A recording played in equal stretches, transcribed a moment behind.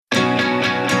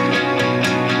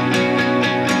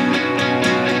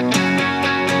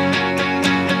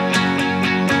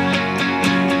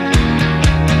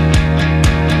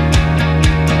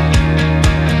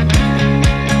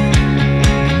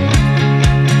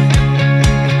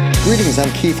Greetings,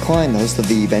 I'm Keith Klein, the host of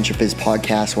the Venture Fizz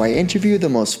podcast, where I interview the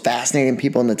most fascinating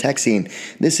people in the tech scene.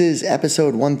 This is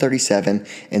episode 137,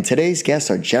 and today's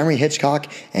guests are Jeremy Hitchcock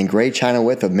and Gray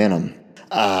Chynoweth of Minim.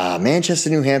 Manchester,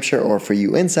 New Hampshire, or for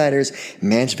you insiders,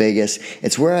 Manch Vegas.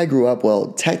 It's where I grew up.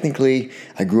 Well, technically,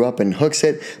 I grew up in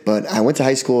Hooksett, but I went to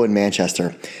high school in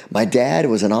Manchester. My dad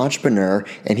was an entrepreneur,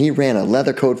 and he ran a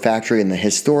leather coat factory in the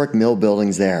historic mill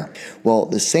buildings there. Well,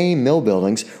 the same mill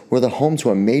buildings were the home to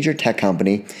a major tech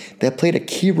company that played a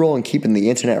key role in keeping the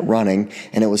internet running,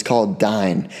 and it was called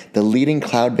Dyn, the leading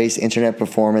cloud-based internet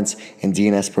performance and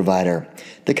DNS provider.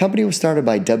 The company was started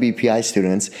by WPI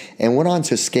students and went on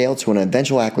to scale to an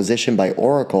eventual acquisition by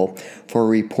Oracle for a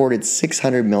reported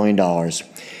 $600 million.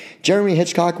 Jeremy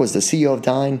Hitchcock was the CEO of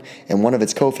Dyn and one of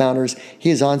its co-founders.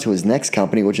 He is on to his next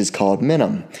company, which is called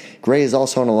Minim. Gray is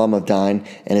also an alum of Dyn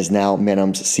and is now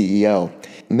Minim's CEO.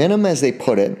 Minim, as they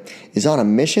put it, is on a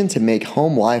mission to make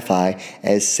home Wi-Fi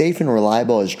as safe and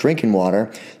reliable as drinking water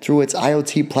through its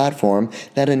IoT platform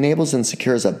that enables and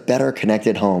secures a better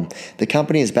connected home. The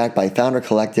company is backed by Founder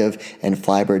Collective and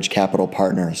Flybridge Capital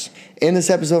Partners. In this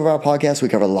episode of our podcast, we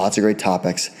cover lots of great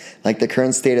topics, like the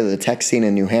current state of the tech scene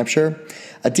in New Hampshire,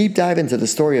 a deep dive into the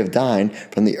story of Dyn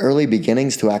from the early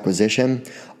beginnings to acquisition,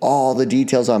 all the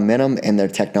details on Minim and their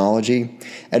technology,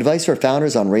 advice for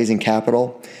founders on raising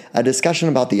capital, a discussion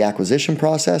about the acquisition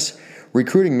process,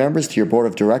 recruiting members to your board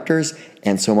of directors,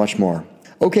 and so much more.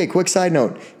 Okay, quick side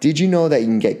note. Did you know that you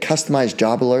can get customized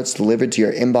job alerts delivered to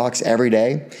your inbox every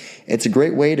day? It's a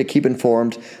great way to keep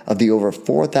informed of the over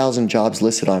 4,000 jobs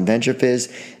listed on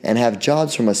VentureFizz and have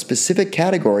jobs from a specific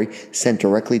category sent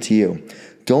directly to you.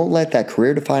 Don't let that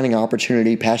career-defining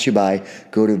opportunity pass you by.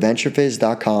 Go to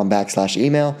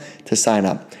venturefizz.com/email to sign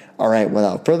up. All right,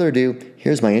 without further ado,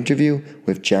 here's my interview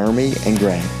with Jeremy and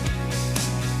Gray.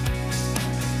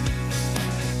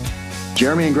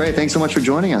 Jeremy and Gray, thanks so much for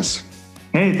joining us.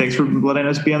 Hey, thanks for letting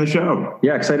us be on the show.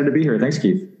 Yeah, excited to be here. Thanks,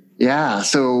 Keith. Yeah,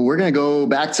 so we're going to go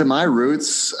back to my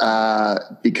roots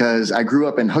because I grew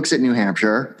up in Hooksett, New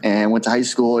Hampshire, and went to high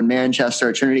school in Manchester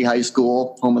at Trinity High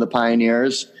School, home of the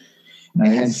Pioneers.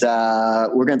 Nice.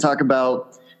 And we're going to talk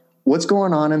about what's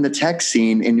going on in the tech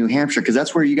scene in New Hampshire, because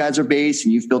that's where you guys are based,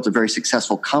 and you've built a very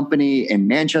successful company in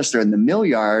Manchester in the Mill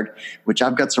Yard, which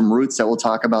I've got some roots that we'll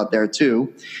talk about there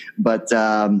too. But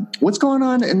what's going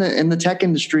on in the tech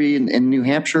industry in New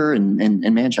Hampshire and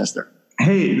Manchester?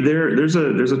 Hey, there's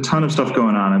a ton of stuff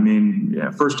going on. I mean,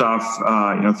 yeah, first off,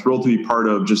 thrilled to be part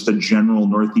of just the general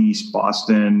Northeast,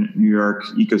 Boston, New York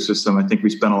ecosystem. I think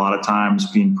we spent a lot of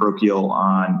times being parochial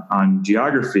on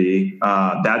geography.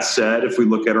 That said, if we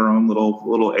look at our own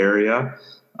little area,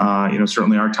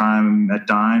 certainly our time at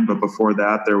Dyn, but before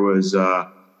that, there was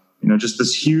just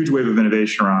this huge wave of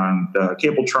innovation around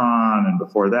Cabletron, and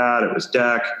before that, it was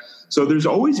DEC. So there's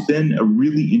always been a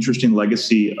really interesting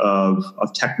legacy of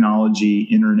technology,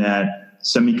 internet,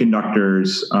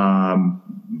 semiconductors.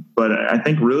 But I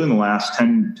think really in the last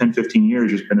 10, 15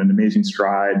 years, there's been an amazing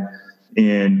stride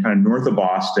in kind of north of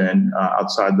Boston,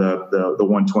 outside the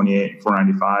 128 and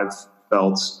 495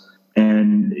 belts.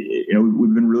 And,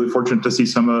 we've been really fortunate to see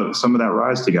some of that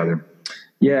rise together.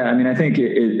 Yeah, I mean, I think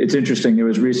it's interesting. There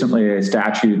was recently a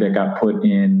statue that got put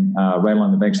in right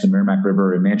along the banks of the Merrimack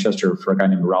River in Manchester for a guy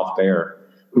named Ralph Baer,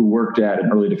 who worked at an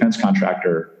early defense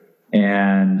contractor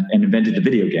and invented the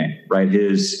video game, right?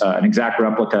 An exact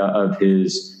replica of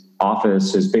his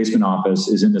office, his basement office,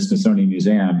 is in the Smithsonian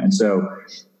Museum. And so,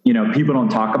 people don't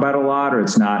talk about it a lot, or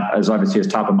it's not as obviously as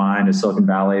top of mind as Silicon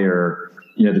Valley or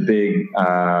the big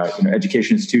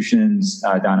education institutions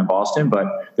down in Boston, but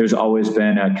there's always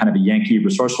been a kind of a Yankee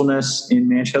resourcefulness in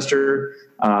Manchester,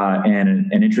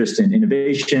 and an interest in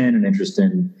innovation, and interest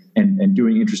in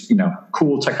doing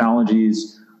cool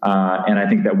technologies, and I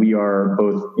think that we are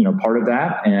both part of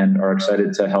that and are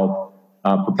excited to help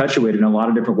perpetuate it in a lot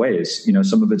of different ways.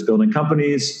 Some of it's building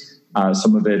companies,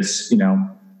 some of it's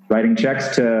writing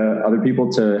checks to other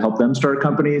people to help them start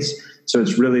companies. So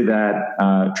it's really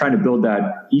that trying to build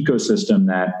that ecosystem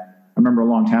that I remember a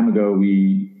long time ago,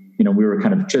 we were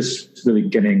kind of just really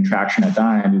getting traction at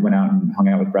Dyn. We went out and hung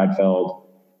out with Brad Feld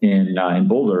in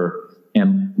Boulder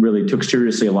and really took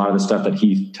seriously a lot of the stuff that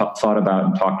he thought about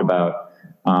and talked about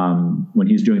when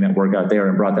he's doing that work out there,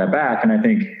 and brought that back. And I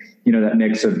think, that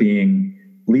mix of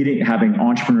having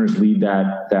entrepreneurs lead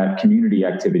that community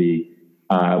activity,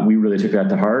 we really took that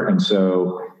to heart. And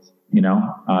so,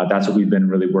 that's what we've been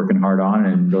really working hard on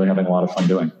and really having a lot of fun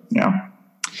doing. Yeah.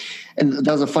 And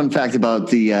that was a fun fact about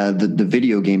the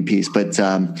video game piece. But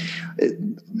so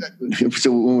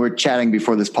when we were chatting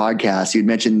before this podcast, you'd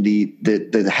mentioned the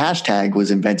hashtag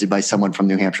was invented by someone from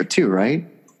New Hampshire too, right?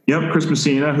 Yep, Chris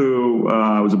Messina, who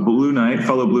was a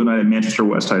fellow Blue Knight at Manchester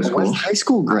West High School. West High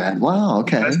School grad. Wow.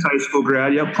 Okay. West High School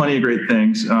grad. Yep, plenty of great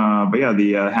things. But yeah,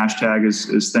 the hashtag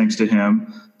is thanks to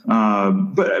him.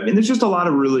 But I mean, there's just a lot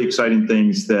of really exciting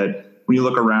things that when you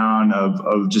look around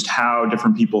of just how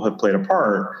different people have played a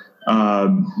part.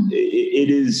 It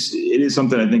is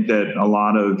something I think that a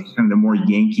lot of kind of the more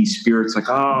Yankee spirits, like,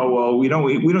 oh well, we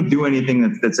don't do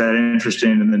anything that's that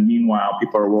interesting, and then meanwhile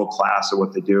people are world class at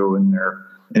what they do and their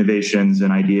innovations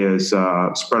and ideas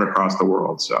spread across the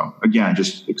world. So again,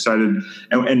 just excited,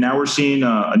 and now we're seeing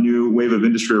a new wave of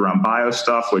industry around bio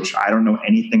stuff, which I don't know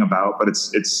anything about, but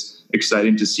it's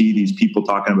exciting to see these people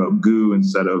talking about goo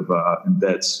instead of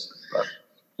embeds.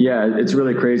 Yeah, it's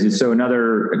really crazy. So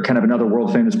another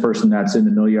world famous person that's in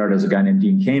the mill yard is a guy named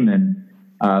Dean Kamen,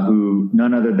 who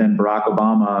none other than Barack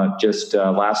Obama just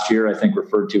last year, I think,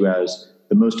 referred to as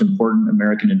the most important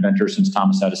American inventor since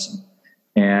Thomas Edison.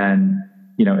 And,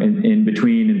 in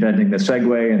between inventing the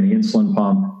Segway and the insulin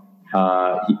pump,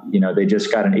 they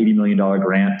just got an $80 million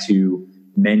grant to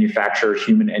manufacture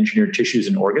human engineered tissues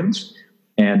and organs.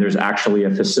 And there's actually a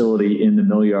facility in the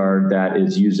mill yard that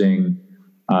is using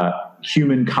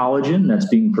human collagen that's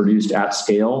being produced at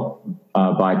scale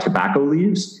by tobacco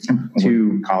leaves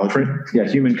to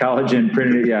human collagen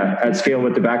printed at scale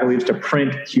with tobacco leaves to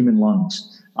print human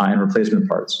lungs and replacement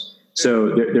parts.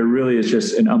 So there really is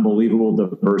just an unbelievable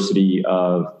diversity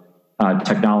of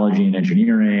technology and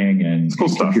engineering and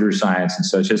computer science. And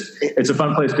so it's a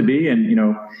fun place to be.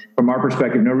 And, from our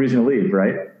perspective, no reason to leave,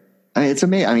 right? I mean, it's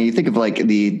amazing. I mean, you think of like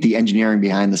the engineering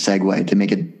behind the Segway to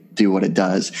make it do what it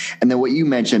does. And then what you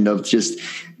mentioned of just,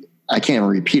 I can't even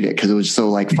repeat it because it was so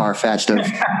like far-fetched of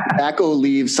tobacco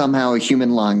leaves somehow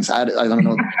human lungs. I don't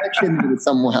know the connection, but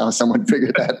somehow someone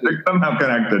figured that. They're somehow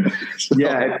connected. So,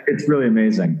 yeah, it's really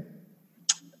amazing.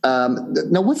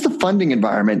 Now, what's the funding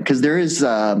environment? Because there is, the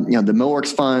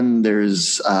Millworks Fund.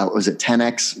 There's, was it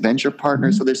 10X Venture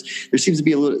Partners? Mm-hmm. So there seems to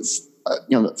be a little,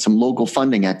 some local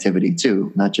funding activity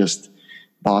too, not just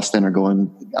Boston or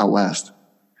going out west.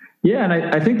 Yeah, and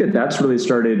I think that's really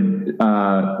started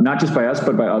not just by us,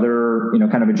 but by other,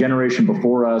 kind of a generation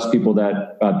before us, people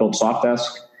that built Sofdesk,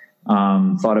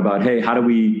 thought about, hey, how do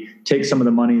we take some of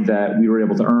the money that we were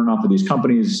able to earn off of these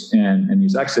companies and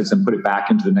these exits and put it back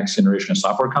into the next generation of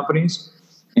software companies?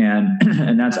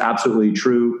 And that's absolutely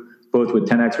true, both with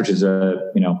 10X, which is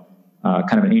a,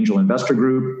 kind of an angel investor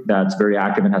group that's very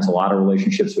active and has a lot of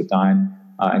relationships with Dyn,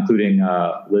 including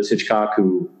Liz Hitchcock,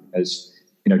 who has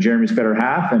Jeremy's better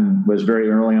half and was very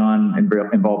early on and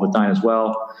involved with Dyn as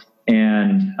well.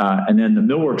 And then the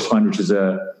Millworks Fund, which is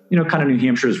a, kind of New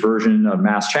Hampshire's version of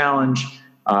Mass Challenge.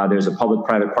 There's a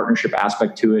public-private partnership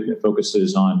aspect to it. It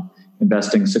focuses on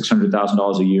investing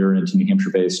 $600,000 a year into New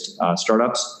Hampshire-based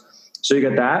startups. So you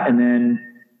got that. And then,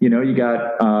 you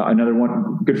got another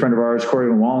one, good friend of ours, Corey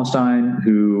Van Wallenstein,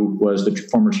 who was the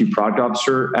former chief product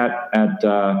officer at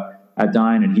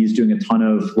Dyn, and he's doing a ton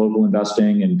of local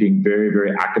investing and being very,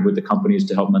 very active with the companies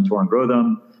to help mentor and grow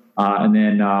them. And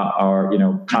then our,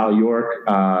 Kyle York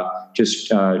just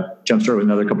jumped started with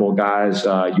another couple of guys,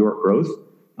 York Growth,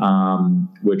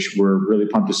 which we're really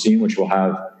pumped to see, which will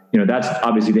have, that's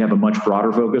obviously they have a much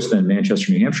broader focus than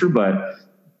Manchester, New Hampshire,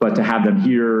 but to have them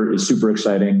here is super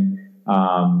exciting.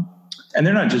 And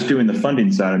they're not just doing the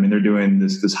funding side. I mean, they're doing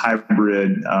this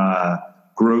hybrid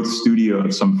growth studio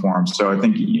of some form. So I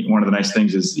think one of the nice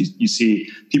things is you see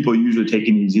people usually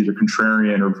taking these either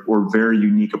contrarian or very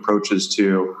unique approaches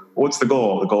to what's the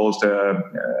goal? The goal is to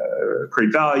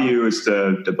create value, is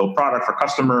to build product for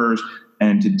customers.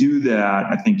 And to do that,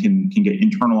 I think can get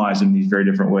internalized in these very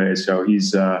different ways. So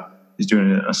he's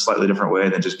doing it a slightly different way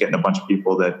than just getting a bunch of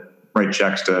people that write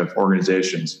checks to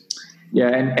organizations. Yeah,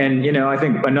 and I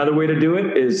think another way to do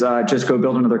it is just go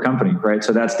build another company, right?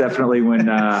 So that's definitely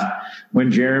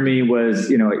when Jeremy was,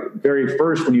 very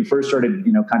first, when you first started,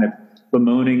 kind of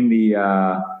bemoaning the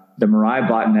Mirai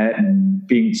botnet and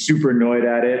being super annoyed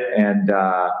at it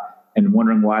and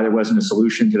wondering why there wasn't a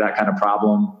solution to that kind of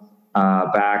problem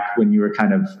back when you were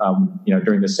kind of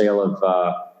during the sale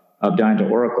of Dyn to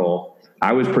Oracle.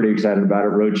 I was pretty excited about it.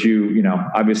 Wrote you,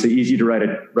 obviously easy to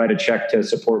write a check to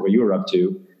support what you were up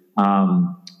to.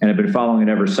 And I've been following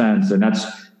it ever since. And that's,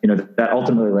 that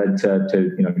ultimately led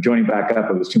to joining back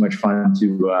up. It was too much fun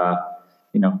to,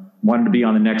 wanted to be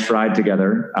on the next ride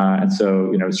together. And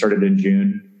so, started in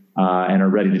June, and are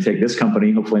ready to take this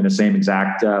company, hopefully in the same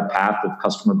exact path of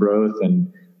customer growth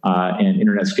and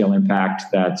internet scale impact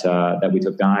that we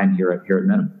took Dyn here at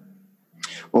Minim.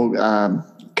 Well,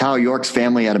 Kyle York's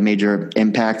family had a major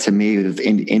impact to me with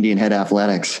Indian Head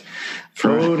Athletics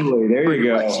Totally. There you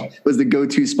go. Was the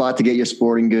go-to spot to get your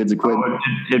sporting goods equipment?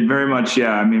 It very much,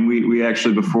 yeah. I mean, we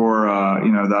actually before,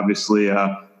 obviously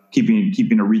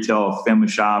keeping a retail family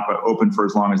shop open for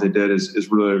as long as they did is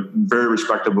really very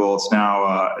respectable. It's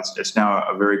now it's now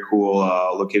a very cool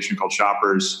location called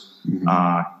Shoppers,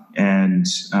 and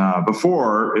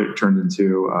before it turned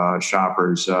into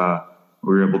Shoppers.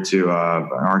 We were able to.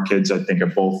 Our kids, I think,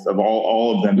 of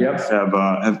all of them,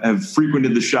 have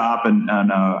frequented the shop and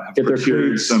have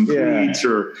procured some cleats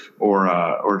or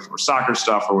soccer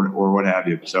stuff or what have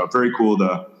you. So very cool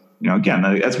to, again,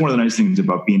 that's one of the nice things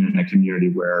about being in a community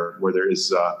where there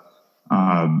is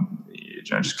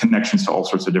just connections to all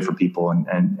sorts of different people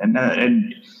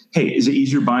and hey, is it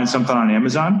easier buying something on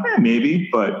Amazon? Maybe,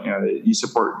 but you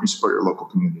support your local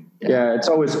community. Yeah, it's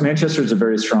always Manchester is a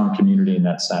very strong community in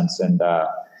that sense, and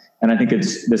I think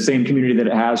it's the same community that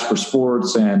it has for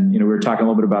sports. And we were talking a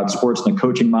little bit about sports and the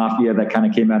coaching mafia that kind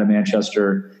of came out of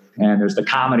Manchester, and there's the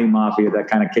comedy mafia that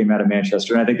kind of came out of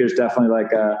Manchester. And I think there's definitely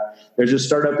there's a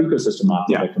startup ecosystem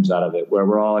mafia that comes out of it, where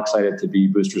we're all excited to be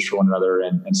boosters for one another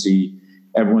and see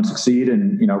everyone succeed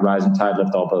and rising tide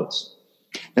lift all boats.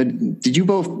 Now, did you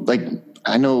both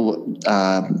I know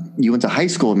you went to high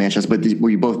school in Manchester, but were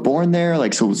you both born there?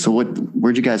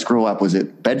 Where'd you guys grow up? Was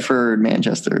it Bedford,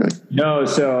 Manchester? No,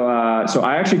 so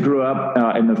I actually grew up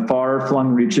in the far-flung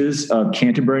reaches of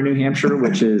Canterbury, New Hampshire,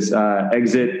 which is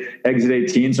exit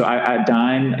 18. So at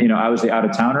Dine, I was the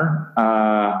out-of-towner.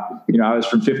 I was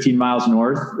from 15 miles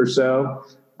north or so.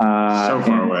 So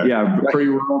far away. Yeah, pretty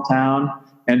rural town.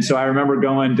 And so I remember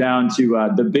going down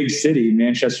to the big city,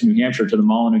 Manchester, New Hampshire, to the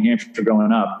mall in New Hampshire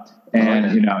growing up. And,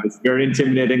 it's very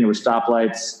intimidating. There were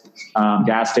stoplights,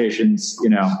 gas stations,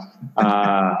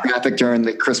 traffic during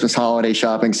the Christmas holiday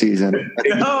shopping season.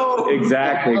 No,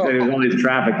 exactly. There was all this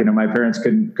traffic, my parents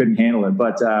couldn't handle it.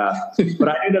 But I knew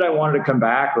that I wanted to come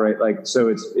back. Right. So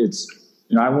it's,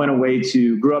 I went away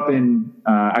grew up in,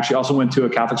 actually also went to a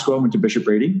Catholic school. I went to Bishop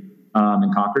Brady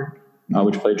in Concord.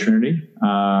 Which played Trinity,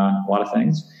 a lot of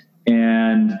things.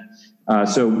 And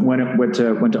so went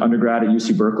to undergrad at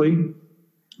UC Berkeley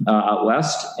out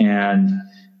west, and,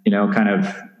 kind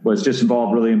of was just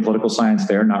involved really in political science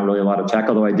there, not really a lot of tech,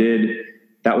 although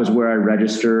that was where I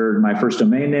registered my first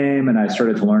domain name, and I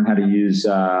started to learn how to use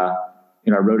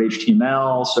I wrote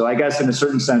HTML. So I guess in a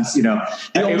certain sense, the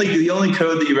only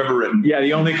code that you've ever written. Yeah,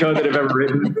 the only code that I've ever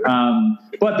written.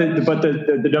 But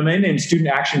the domain name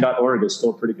studentaction.org is still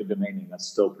a pretty good domain name. That's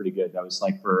still pretty good. That was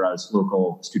for a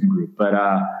local student group. But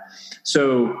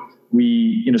so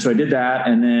I did that,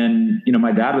 and then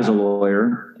my dad was a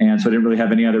lawyer, and so I didn't really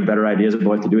have any other better ideas of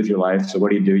what to do with your life. So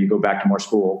what do? You go back to more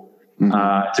school.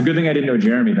 It's a good thing I didn't know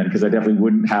Jeremy then, because I definitely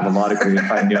wouldn't have a law degree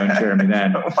if I'd known Jeremy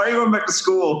then. Why are you going back to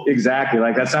school? Exactly.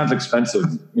 That sounds expensive.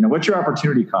 What's your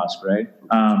opportunity cost, right?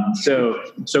 So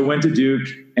went to Duke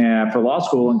for law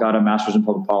school and got a master's in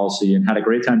public policy and had a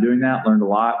great time doing that, learned a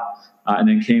lot, and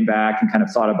then came back and kind of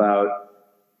thought about,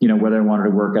 whether I wanted to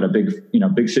work at a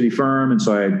big city firm. And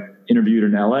so I interviewed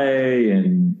in LA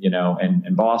and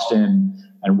Boston,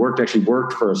 and worked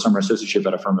for a summer associateship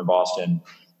at a firm in Boston.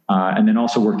 And then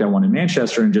also worked at one in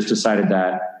Manchester, and just decided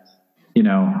that,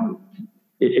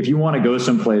 if you want to go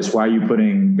someplace, why are you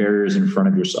putting barriers in front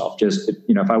of yourself? Just,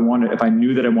 if I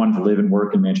knew that I wanted to live and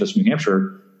work in Manchester, New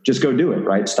Hampshire, just go do it,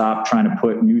 right? Stop trying to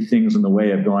put new things in the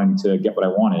way of going to get what I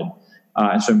wanted.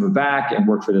 And so I moved back and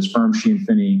worked for this firm, Sheehan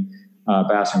Finney,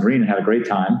 Bass and Green, and had a great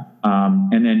time.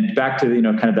 And then back to,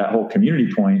 kind of that whole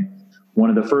community point. One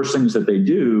of the first things that they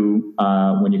do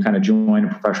when you kind of join a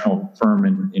professional firm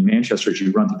in Manchester is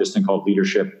you run through this thing called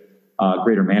Leadership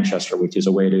Greater Manchester, which is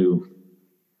a way to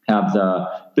have the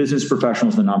business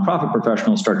professionals and the nonprofit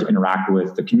professionals start to interact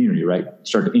with the community, right?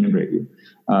 Start to integrate you,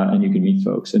 and you can meet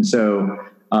folks. And so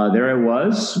there I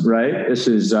was, right? This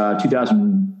is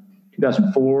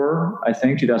 2004, I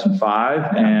think,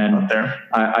 2005. And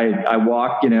I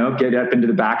walk, get up into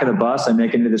the back of the bus. I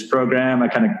make it into this program. I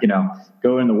kind of,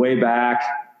 go in the way back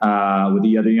with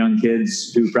the other young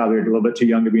kids who probably are a little bit too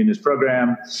young to be in this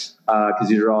program, because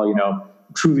these are all,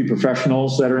 truly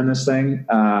professionals that are in this thing.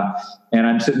 And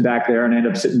I'm sitting back there, and I end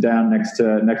up sitting down next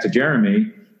to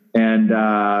Jeremy, and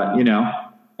I'm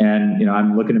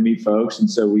looking to meet folks. And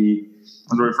so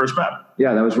that's where we first met.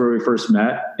 Yeah, that was where we first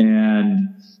met. And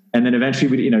then eventually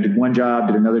we, did one job,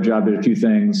 did another job, did a few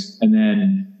things. And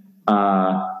then,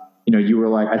 you were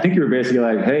like, I think you were basically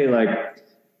like, hey,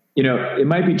 it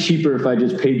might be cheaper if I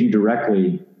just paid you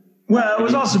directly. Well, it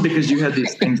was also because you had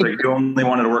these things like you only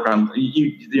wanted to work on,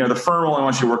 the firm only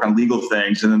wants you to work on legal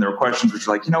things. And then there were questions which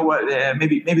were like,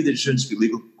 maybe there shouldn't be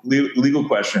legal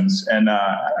questions, and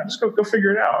just go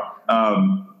figure it out.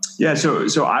 Yeah,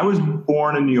 so I was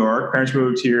born in New York. Parents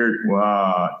moved here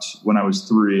when I was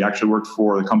 3. Actually worked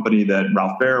for the company that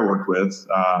Ralph Baer worked with.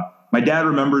 My dad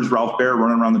remembers Ralph Baer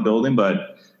running around the building,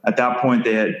 but at that point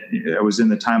it was in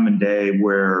the time and day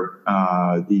where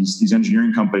these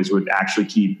engineering companies would actually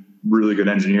keep really good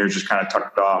engineers just kind of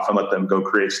tucked off and let them go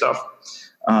create stuff.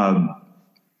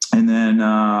 And then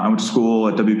I went to school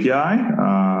at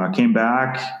WPI, came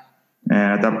back,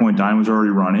 and at that point, Dyn was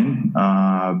already running.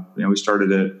 We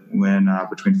started it when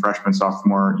between freshman and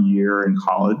sophomore year in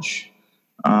college.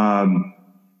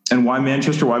 And why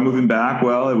Manchester? Why moving back?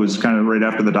 Well, it was kind of right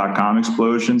after the .com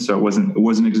explosion, so it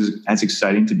wasn't as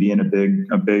exciting to be in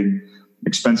a big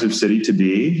expensive city to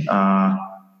be.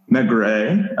 Met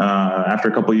Gray after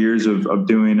a couple of years of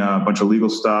doing a bunch of legal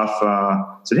stuff.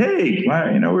 Said, hey,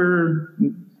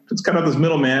 let's cut out this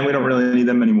middleman. We don't really need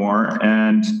them anymore.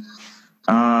 And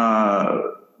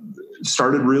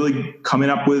started really coming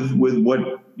up with what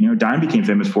Dyn became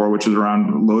famous for, which is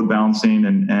around load balancing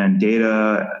and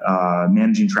data,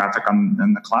 managing traffic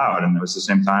on the cloud. And it was the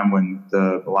same time when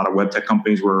a lot of web tech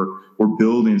companies were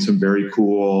building some very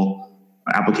cool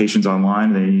applications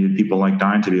online. They needed people like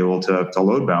Dyn to be able to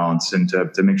load balance and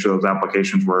to make sure those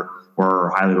applications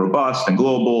were highly robust and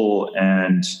global.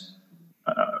 And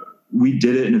we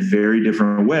did it in a very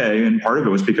different way. And part of it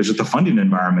was because just the funding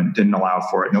environment didn't allow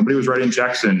for it. Nobody was writing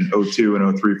checks in 2002 and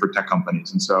 2003 for tech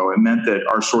companies. And so it meant that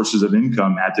our sources of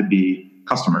income had to be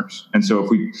customers. And so if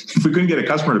we couldn't get a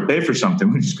customer to pay for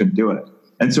something, we just couldn't do it.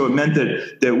 And so it meant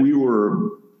that we were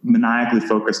maniacally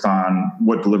focused on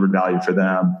what delivered value for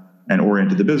them and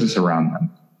oriented the business around them.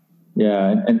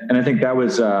 Yeah. And I think that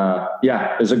was,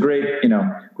 there's a great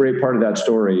part of that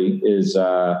story is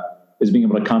being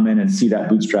able to come in and see that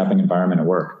bootstrapping environment at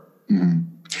work. Mm-hmm.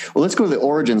 Well, let's go to the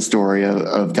origin story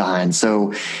of Dyn.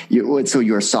 So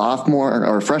you're a sophomore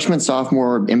or freshman,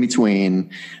 sophomore, in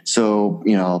between. So,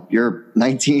 you're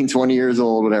 19, 20 years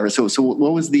old, whatever. So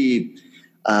what was the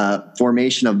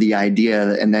formation of the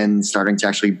idea and then starting to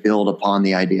actually build upon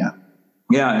the idea?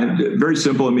 Yeah, very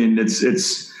simple. I mean, it's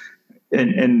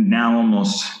and now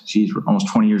almost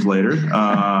 20 years later,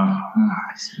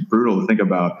 it's brutal to think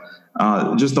about.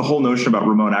 Just the whole notion about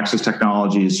remote access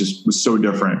technology was so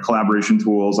different. Collaboration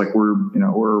tools, like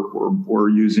we're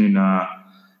using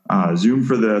Zoom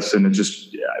for this, and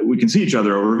we can see each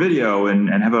other over video and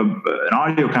have an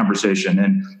audio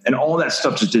conversation, and all that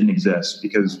stuff just didn't exist,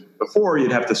 because before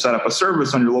you'd have to set up a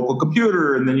service on your local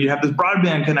computer, and then you'd have this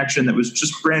broadband connection that was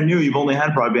just brand new. You've only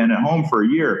had broadband at home for a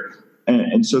year,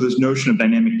 and so this notion of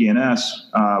dynamic DNS,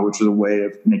 which was a way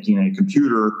of making a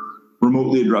computer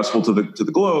remotely addressable to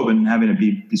the globe and having it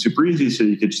be super easy, so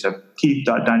you could just have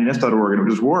keep.dns.org and it would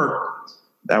just work.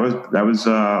 That was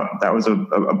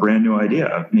a brand new idea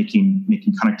of making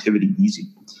connectivity easy.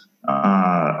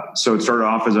 So it started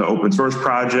off as an open source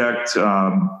project.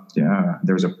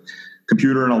 There was a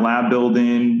computer in a lab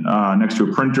building next to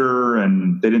a printer,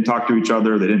 and they didn't talk to each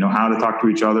other. They didn't know how to talk to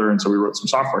each other, and so we wrote some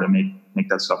software to make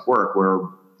that stuff work, where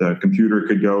the computer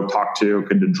could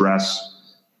address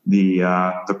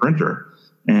the printer.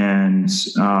 And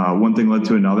one thing led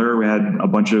to another. We had a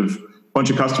bunch of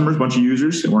customers, bunch of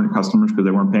users. They weren't customers because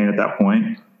they weren't paying at that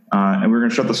point. And we were going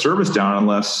to shut the service down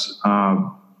unless a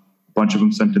bunch of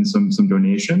them sent in some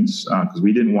donations, because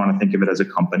we didn't want to think of it as a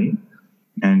company.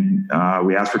 And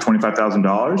we asked for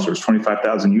 $25,000. There's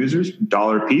 25,000 users,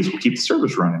 $1 a piece. We'll keep the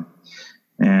service running.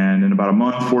 And in about a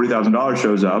month, $40,000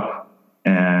 shows up.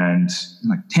 And I'm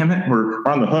like, damn it, we're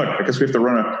on the hook. I guess we have to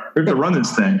run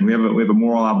this thing. We have a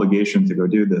moral obligation to go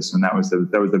do this. And that was the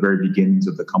very beginnings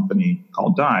of the company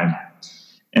called Dyn.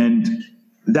 And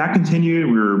that continued.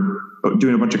 We were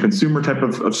doing a bunch of consumer type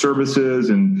of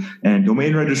services and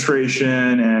domain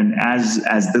registration. And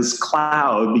as this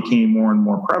cloud became more and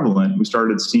more prevalent, we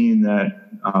started seeing that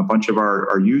a bunch of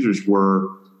our users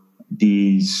were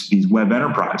these web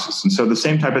enterprises. And so the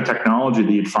same type of technology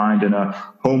that you'd find in a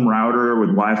home router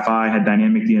with Wi-Fi had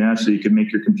dynamic DNS, so you could make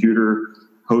your computer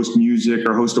host music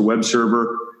or host a web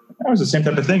server. That was the same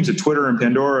type of things that Twitter and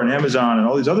Pandora and Amazon and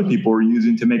all these other people were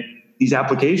using to make these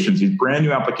applications, these brand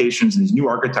new applications and these new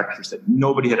architectures that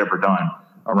nobody had ever done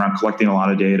around collecting a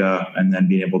lot of data and then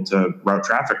being able to route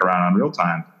traffic around on real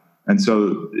time. And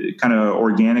so kind of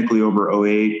organically over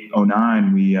 2008,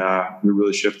 2009, we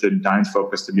really shifted Dyn's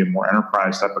focus to be a more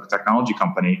enterprise type of technology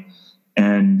company.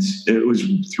 And it was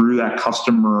through that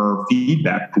customer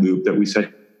feedback loop that we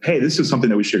said, hey, this is something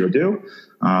that we should go do.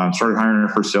 Started hiring our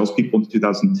first salespeople in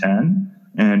 2010.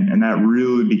 And that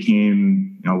really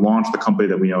became, launched the company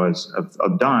that we know as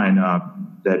of Dyn,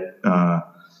 that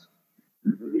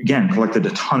again, collected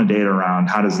a ton of data around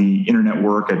how does the internet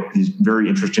work at these very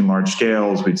interesting large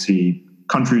scales. We'd see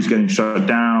countries getting shut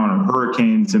down or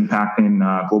hurricanes impacting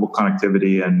global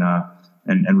connectivity,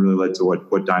 and really led to what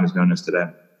Dyn is known as today.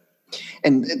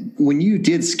 And when you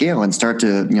did scale and start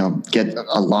to, get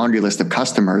a laundry list of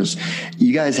customers,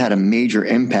 you guys had a major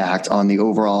impact on the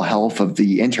overall health of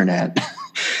the internet.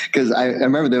 Because I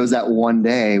remember there was that one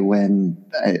day when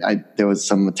there was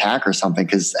some attack or something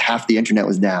because half the internet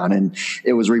was down, and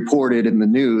it was reported in the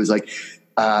news like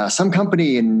some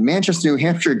company in Manchester, New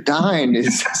Hampshire, Dyn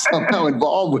is somehow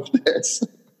involved with this.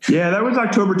 Yeah, that was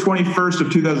October 21st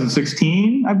of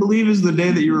 2016, I believe, is the day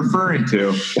that you're referring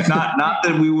to. Not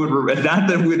that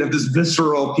we'd have this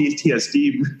visceral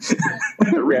PTSD.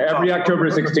 Yeah, every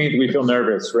October 16th we feel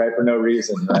nervous, right, for no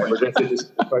reason. Right? We're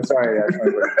just sorry.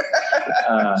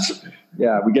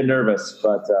 Yeah, we get nervous,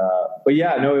 but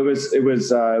yeah, no, it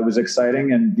was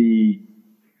exciting, and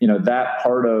that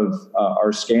part of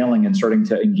our scaling and starting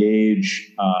to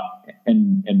engage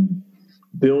and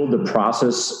build the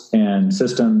process and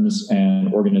systems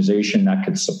and organization that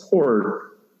could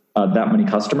support that many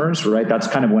customers, right? That's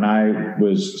kind of when I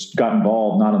got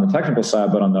involved, not on the technical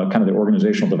side, but on the kind of the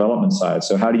organizational development side.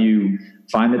 So how do you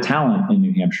find the talent in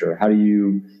New Hampshire? How do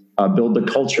you build the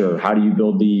culture? How do you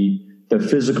build the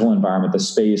physical environment, the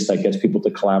space that gets people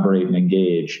to collaborate and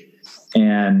engage?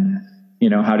 And,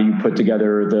 how do you put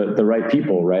together the right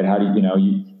people, right? How do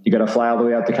you got to fly all the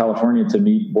way out to California to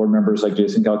meet board members like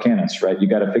Jason Calcanis, right? You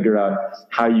got to figure out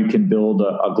how you can build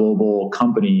a global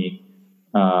company,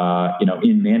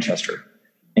 in Manchester.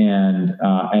 And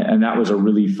that was a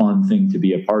really fun thing to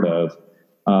be a part of,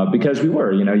 because we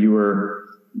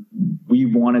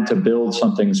wanted to build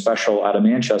something special out of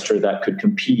Manchester that could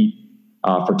compete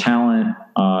for talent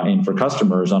and for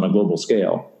customers on a global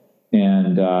scale.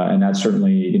 And that's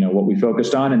certainly, what we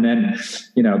focused on. And then,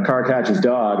 car catches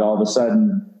dog, all of a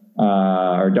sudden,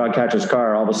 or dog catches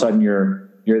car, all of a sudden you're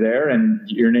there and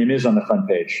your name is on the front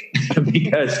page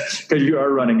because you are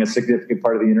running a significant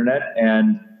part of the internet,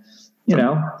 and,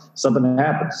 something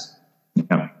happens.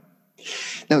 Yeah.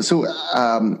 No, so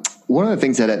one of the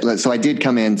things so I did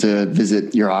come in to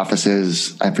visit your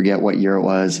offices. I forget what year it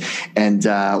was. And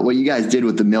what you guys did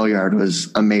with the Mill Yard was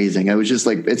amazing. I was just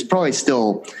like, it's probably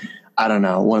still, I don't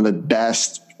know, one of the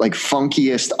best, like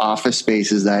funkiest office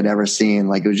spaces that I'd ever seen.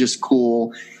 Like it was just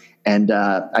cool. And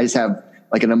I just have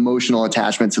like an emotional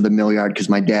attachment to the Mill Yard because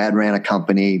my dad ran a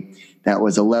company that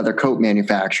was a leather coat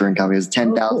manufacturing company. It was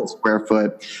 10,000 square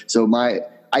foot. So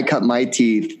I cut my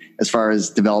teeth as far as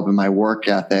developing my work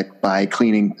ethic by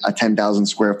cleaning a 10,000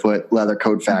 square foot leather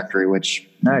coat factory, which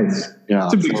nice.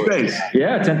 It's a big space.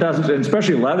 Yeah, 10,000, and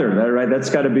especially leather, right? That's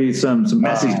got to be some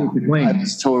messy stuff to clean.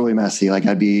 It's totally messy. Like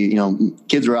I'd be,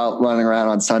 kids were out running around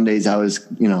on Sundays. I was,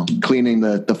 cleaning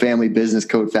the family business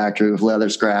coat factory with leather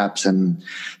scraps and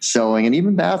sewing, and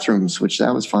even bathrooms, which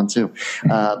that was fun too.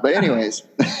 But anyways,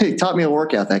 it taught me a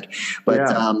work ethic. But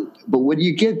but when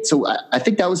you get, so I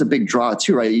think that was a big draw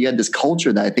too, right? You had this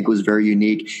culture that I think was very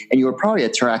unique, and you were probably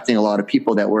attracting a lot of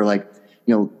people that were like,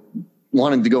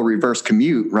 wanting to go reverse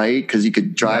commute, right? Because you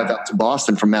could drive up to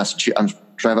Boston from Massachusetts,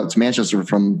 drive up to Manchester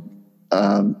from,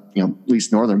 at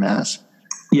least northern Mass.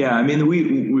 Yeah, I mean,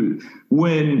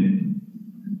 when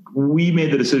we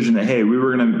made the decision that, hey, we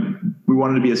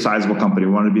wanted to be a sizable company,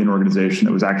 we wanted to be an organization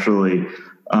that was actually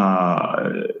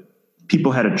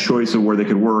people had a choice of where they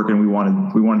could work, and we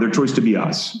wanted their choice to be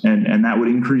us, and that would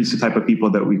increase the type of people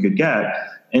that we could get.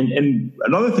 And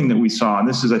another thing that we saw, and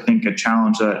this is, I think, a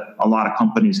challenge that a lot of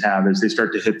companies have, is they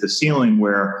start to hit the ceiling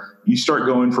where you start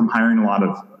going from hiring a lot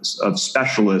of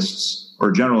specialists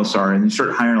or generalists, and you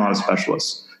start hiring a lot of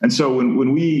specialists. And so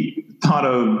when we thought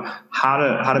of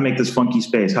how to make this funky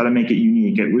space, how to make it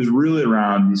unique, it was really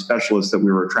around these specialists that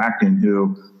we were attracting,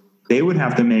 who they would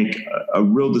have to make a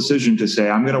real decision to say,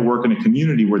 I'm going to work in a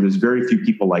community where there's very few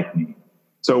people like me.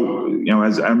 So,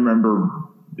 as I remember,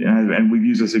 and we've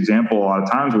used this example a lot of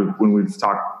times when we've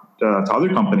talked to other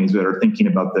companies that are thinking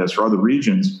about this, or other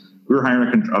regions, we were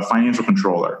hiring a financial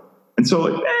controller. And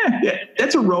so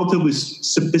that's a relatively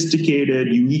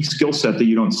sophisticated, unique skill set that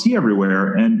you don't see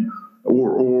everywhere,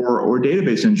 or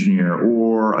database engineer,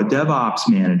 or a DevOps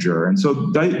manager. And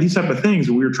so these type of things,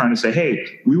 we were trying to say,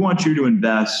 hey, we want you to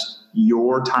invest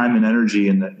your time and energy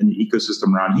in the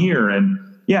ecosystem around here. And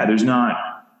yeah, there's not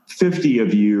 50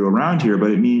 of you around here,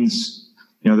 but it means,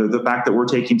 the fact that we're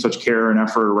taking such care and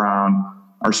effort around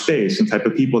our space and type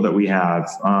of people that we have,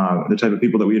 the type of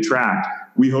people that we attract,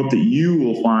 we hope that you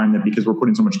will find that because we're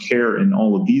putting so much care in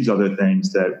all of these other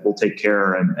things, that we'll take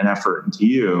care and effort into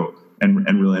you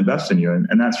and really invest in you.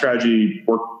 And that strategy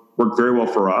worked very well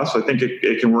for us. I think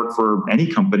it can work for any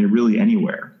company, really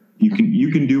anywhere.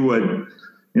 You can do what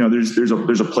there's a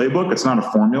playbook. It's not a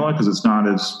formula because it's not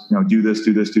as, do this,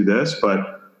 do this, do this,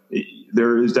 but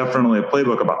there is definitely a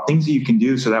playbook about things that you can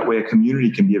do. So that way a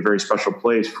community can be a very special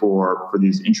place for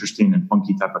these interesting and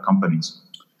funky type of companies.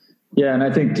 Yeah. And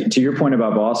I think to your point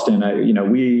about Boston,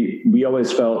 we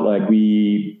always felt like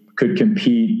we could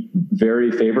compete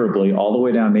very favorably all the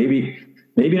way down, maybe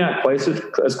not quite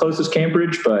as close as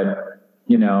Cambridge, but,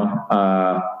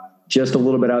 just a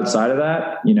little bit outside of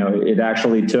that. It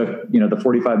actually took, the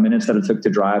 45 minutes that it took to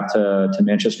drive to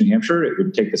Manchester, New Hampshire, it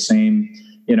would take the same,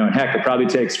 and heck, it probably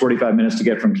takes 45 minutes to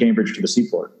get from Cambridge to the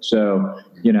seaport. So,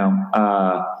 we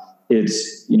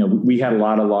had a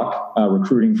lot of luck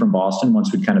recruiting from Boston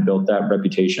once we'd kind of built that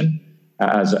reputation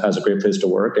as a great place to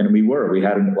work. And we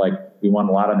won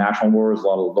a lot of national awards, a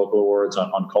lot of local awards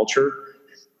on culture.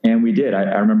 And we did. I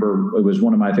remember it was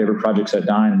one of my favorite projects at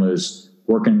Dyn was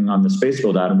working on the space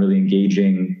build out and really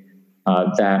engaging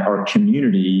our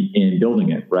community in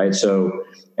building it. Right. So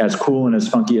as cool and as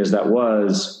funky as that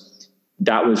was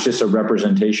just a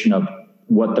representation of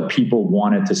what the people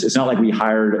wanted to see. It's not like we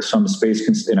hired some space,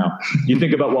 you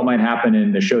think about what might happen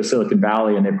in the show Silicon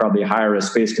Valley and they probably hire a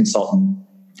space consultant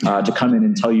to come in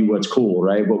and tell you what's cool,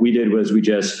 right? What we did was we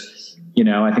just,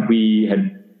 I think we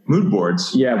had mood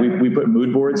boards. Yeah, we put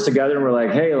mood boards together and we're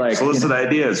like, hey, solicit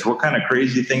ideas. What kind of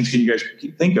crazy things can you guys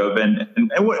think of?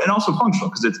 And also functional,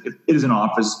 because it is an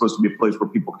office. It's supposed to be a place where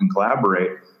people can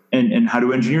collaborate. And how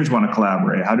do engineers want to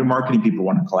collaborate? How do marketing people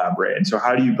want to collaborate? And so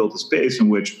how do you build a space in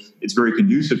which it's very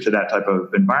conducive to that type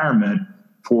of environment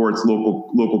for its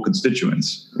local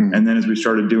constituents? Mm-hmm. And then as we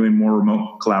started doing more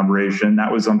remote collaboration,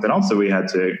 that was something else that we had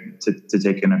to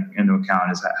take into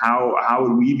account, is how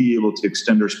would we be able to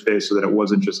extend our space so that it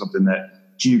wasn't just something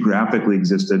that geographically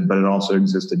existed, but it also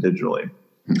existed digitally.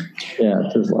 Yeah,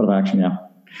 there's a lot of action, yeah.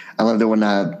 I loved it when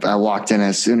I walked in.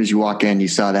 As soon as you walk in, you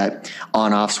saw that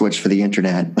on-off switch for the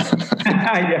internet.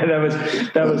 Yeah, that was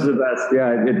the best.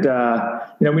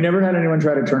 Yeah, we never had anyone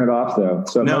try to turn it off though.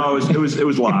 So no, it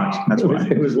was locked. That's why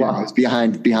it was locked. It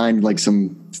was behind like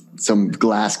some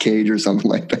glass cage or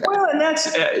something like that. Well, and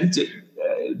that's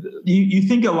you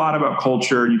think a lot about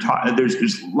culture, and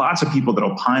there's lots of people that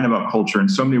opine about culture in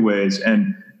so many ways,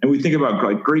 and we think about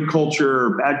like great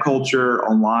culture, bad culture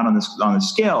a lot on this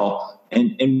scale.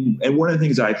 And one of the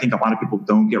things that I think a lot of people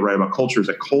don't get right about culture is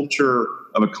that culture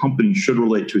of a company should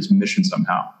relate to its mission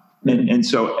somehow. And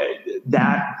so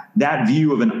that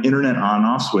view of an internet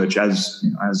on-off switch, as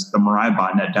the Mirai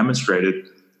botnet demonstrated,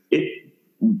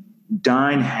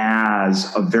 Dyn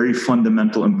has a very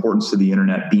fundamental importance to the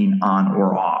internet being on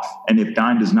or off. And if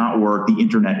Dyn does not work, the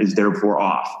internet is therefore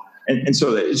off. And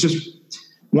so it's just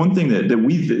one thing that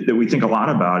we think a lot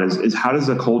about is how does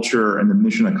the culture and the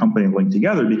mission of the company link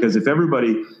together? Because if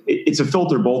everybody, it's a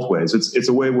filter both ways. It's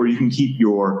a way where you can keep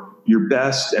your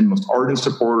best and most ardent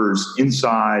supporters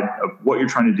inside of what you're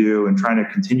trying to do and trying to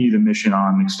continue the mission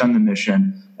on, extend the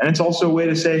mission. And it's also a way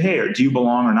to say, hey, do you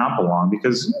belong or not belong?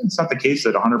 Because it's not the case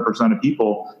that 100% of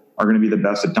people are going to be the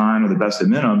best at Dyn or the best at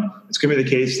Minim. It's going to be the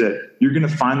case that you're going to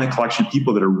find the collection of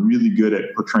people that are really good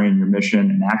at portraying your mission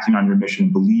and acting on your mission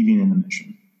and believing in the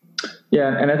mission.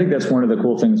 Yeah, and I think that's one of the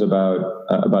cool things about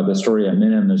the story at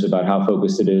Minim is about how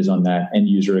focused it is on that end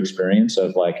user experience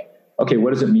of like, okay,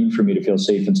 what does it mean for me to feel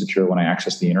safe and secure when I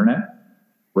access the internet,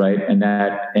 right? And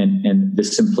that and the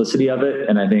simplicity of it.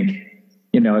 And I think,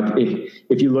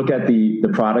 if you look at the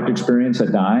product experience at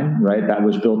Dyn, right, that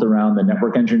was built around the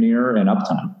network engineer and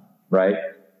uptime, right?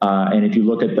 And if you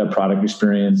look at the product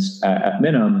experience at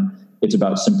Minim, it's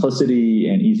about simplicity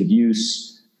and ease of use.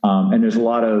 And there's a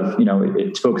lot of,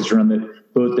 it's focused around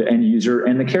both the end user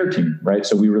and the care team, right?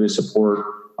 So we really support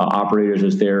operators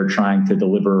as they're trying to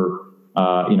deliver,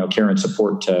 care and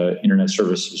support to internet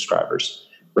service subscribers,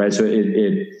 right? So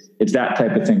it's that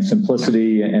type of thing,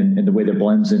 simplicity and the way that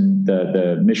blends in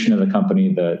the mission of the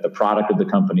company, the product of the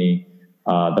company,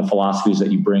 the philosophies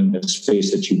that you bring, the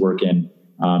space that you work in,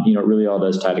 it really all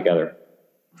does tie together.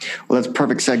 Well, that's a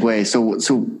perfect segue.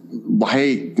 So why,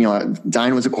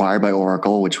 Dyn was acquired by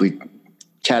Oracle, which we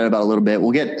chatted about a little bit.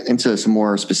 We'll get into some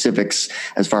more specifics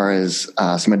as far as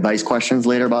some advice questions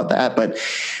later about that. But,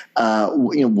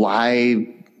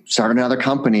 why start another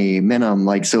company, Minim?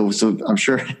 So I'm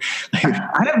sure.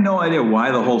 I have no idea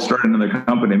why the whole start another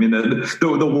company. I mean,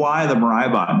 the why the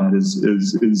Mirai botnet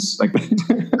is like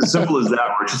as simple as that,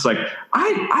 where it's just like,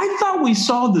 I thought we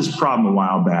solved this problem a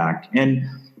while back. And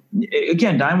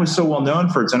again, Dyn was so well known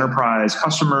for its enterprise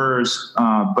customers,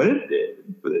 but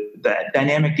that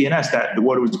dynamic DNS, that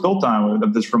what it was built on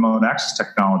of this remote access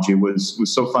technology was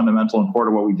so fundamental and core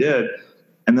to what we did.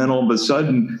 And then all of a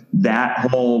sudden, that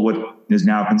whole what is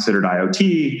now considered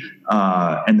IoT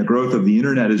and the growth of the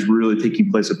internet is really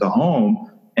taking place at the home.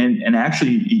 And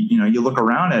actually, you look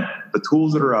around at the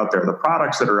tools that are out there, the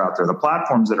products that are out there, the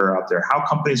platforms that are out there, how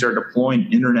companies are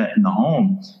deploying internet in the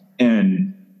home.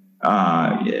 And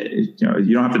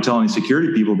you don't have to tell any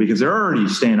security people because they're already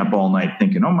staying up all night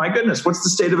thinking, oh my goodness, what's the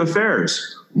state of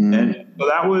affairs? And so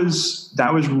that was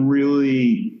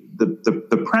really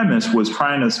the premise was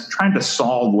trying to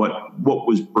solve what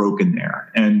was broken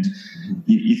there. And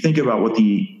you think about what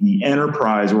the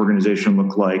enterprise organization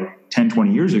looked like 10,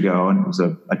 20 years ago, and it was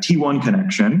a T1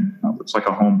 connection. Looks like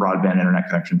a home broadband internet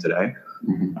connection today,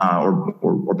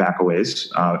 or back a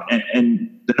ways.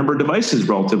 And the number of devices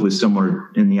relatively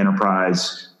similar in the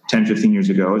enterprise 10, 15 years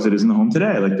ago as it is in the home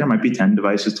today. Like there might be 10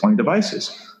 devices, 20 devices.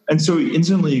 And so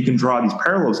instantly you can draw these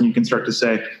parallels and you can start to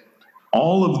say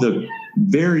all of the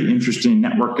very interesting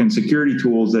network and security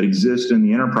tools that exist in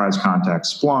the enterprise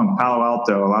context, Splunk, Palo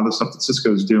Alto, a lot of the stuff that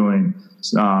Cisco's doing,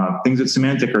 things that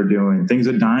Symantec are doing, things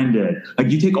that Dyn did. Like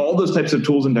you take all those types of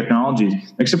tools and technologies,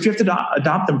 except you have to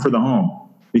adopt them for the home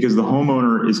because the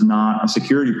homeowner is not a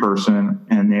security person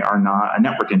and they are not a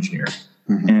network engineer.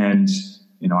 And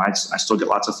I still get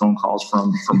lots of phone calls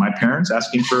from my parents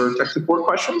asking for tech support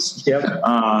questions. Yep.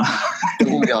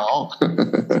 Don't we all?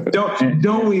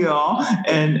 don't we all?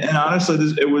 And honestly,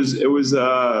 that was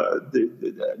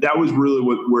really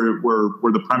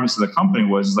where the premise of the company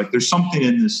was like there's something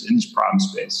in this problem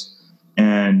space,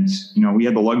 and we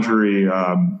had the luxury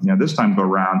this time go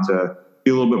around to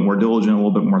be a little bit more diligent, a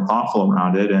little bit more thoughtful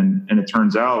around it, and it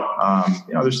turns out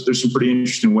there's some pretty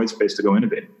interesting white space to go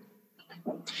innovate.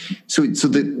 So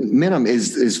the Minim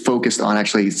is focused on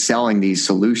actually selling these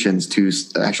solutions to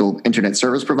actual internet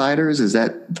service providers. Is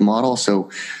that the model? So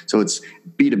it's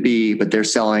B2B, but they're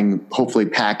selling hopefully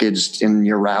packaged in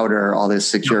your router, all this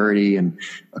security and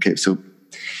okay. So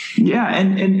yeah,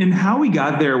 and how we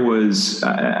got there was,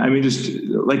 just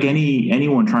like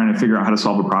anyone trying to figure out how to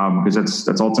solve a problem, because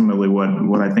that's ultimately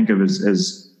what I think of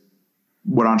as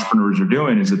what entrepreneurs are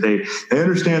doing is that they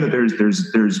understand that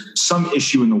there's some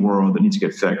issue in the world that needs to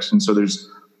get fixed. And so there's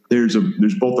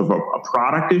both a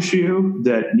product issue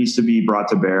that needs to be brought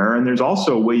to bear. And there's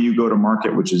also a way you go to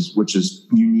market, which is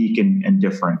unique and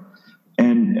different.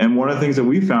 And one of the things that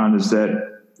we found is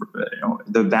that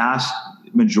the vast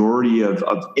majority of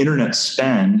internet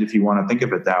spend, if you want to think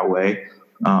of it that way,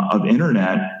 of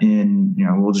internet in,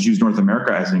 we'll just use North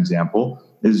America as an example,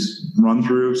 is run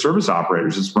through service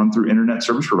operators. It's run through internet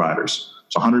service providers.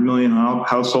 It's 100 million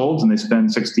households, and they spend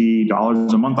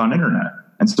 $60 a month on internet.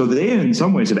 And so they, in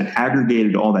some ways, have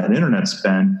aggregated all that internet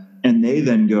spend, and they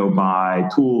then go buy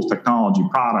tools, technology,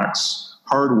 products,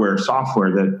 hardware,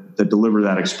 software that deliver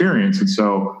that experience. And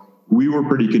so we were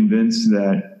pretty convinced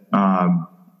that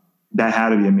that had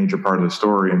to be a major part of the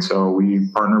story. And so we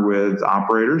partner with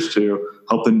operators to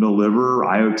help them deliver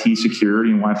IoT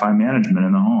security and Wi-Fi management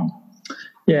in the home.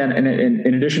 Yeah, and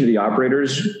in addition to the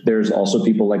operators, there's also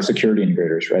people like security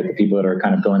integrators, right? The people that are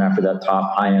kind of going after that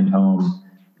top high-end home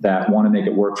that want to make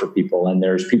it work for people. And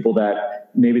there's people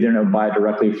that maybe they're going to buy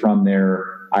directly from their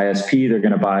ISP. They're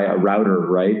going to buy a router,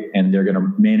 right? And they're going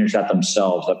to manage that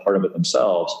themselves, that part of it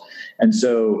themselves. And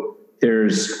so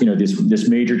there's, this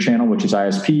major channel, which is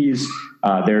ISPs.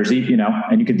 There's,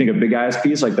 and you can think of big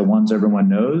ISPs like the ones everyone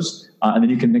knows. And then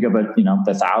you can think of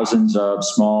the thousands of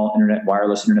small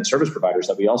wireless internet service providers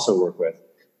that we also work with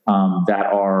that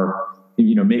are,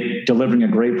 delivering a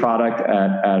great product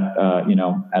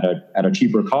at a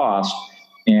cheaper cost.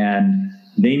 And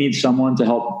they need someone to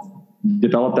help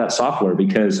develop that software,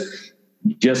 because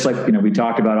just like, we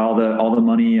talked about all the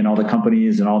money and all the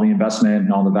companies and all the investment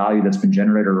and all the value that's been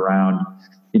generated around,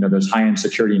 those high-end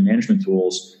security and management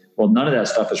tools. Well, none of that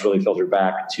stuff is really filtered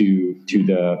back to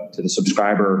the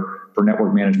subscriber for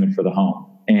network management for the home.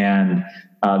 And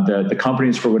the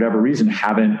companies, for whatever reason,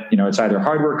 haven't, it's either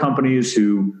hardware companies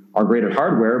who are great at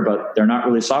hardware, but they're not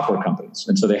really software companies.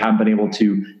 And so they haven't been able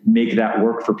to make that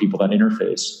work for people, that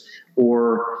interface.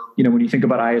 Or, when you think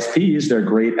about ISPs, they're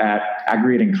great at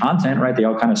aggregating content, right? They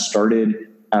all kind of started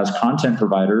as content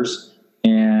providers,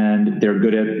 and they're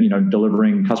good at,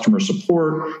 delivering customer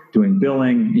support, doing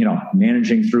billing,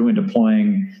 managing through and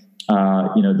deploying,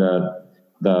 the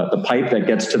pipe that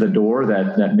gets to the door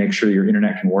that makes sure your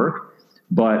internet can work.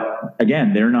 But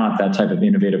again, they're not that type of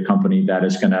innovative company that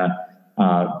is going to,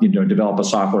 develop a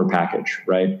software package,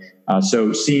 right?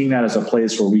 So seeing that as a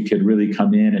place where we could really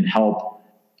come in and help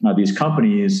these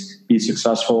companies be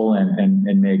successful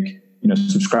and make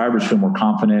subscribers feel more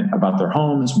confident about their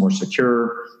homes, more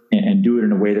secure, and do it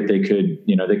in a way that they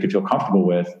could feel comfortable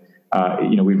with.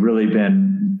 We've really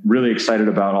been and really excited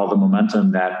about all the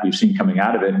momentum that we've seen coming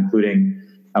out of it, including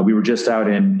we were just out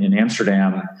in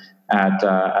Amsterdam at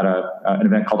an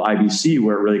event called IBC,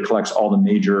 where it really collects all the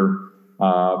major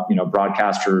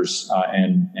broadcasters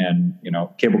and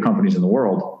cable companies in the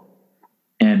world.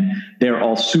 And they're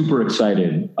all super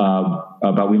excited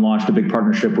about, we launched a big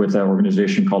partnership with an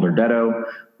organization called Erdetto,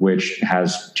 which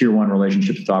has tier 1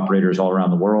 relationships with operators all around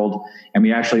the world. And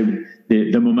we actually,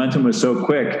 the momentum was so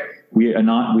quick, we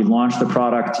launched the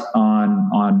product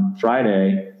on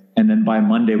Friday, and then by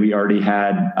Monday we already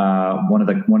had one of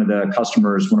the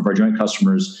customers, one of our joint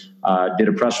customers, did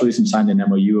a press release and signed an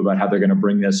MOU about how they're going to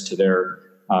bring this to their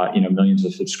millions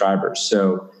of subscribers.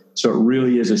 So it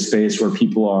really is a space where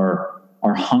people are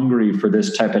hungry for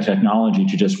this type of technology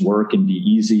to just work and be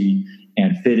easy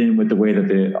and fit in with the way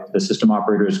that the system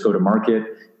operators go to market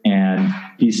and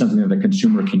be something that the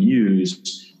consumer can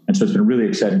use. And so it's been really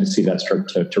exciting to see that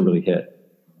start to really hit.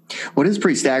 What is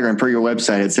pretty staggering, per your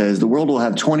website, it says the world will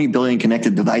have 20 billion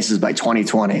connected devices by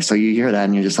 2020. So you hear that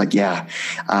and you're just like, yeah.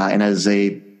 And as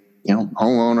a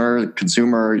homeowner,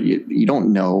 consumer, you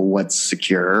don't know what's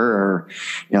secure, or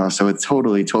so it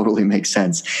totally makes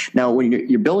sense. Now, when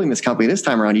you're building this company this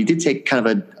time around, you did take kind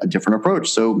of a different approach.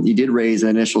 So you did raise an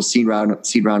initial seed round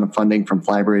of funding from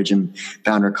Flybridge and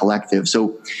Founder Collective.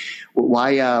 So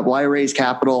why raise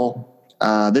capital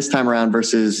this time around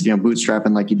versus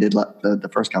bootstrapping like you did the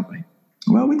first company?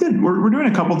 Well, we did. We're doing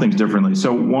a couple things differently.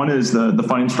 So one is the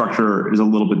funding structure is a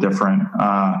little bit different.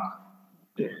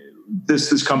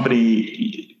 This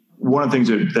company, one of the things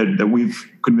that we've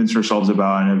convinced ourselves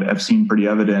about and have seen pretty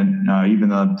evident, even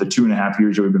the 2.5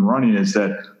 years that we've been running, is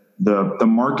that the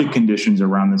market conditions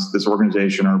around this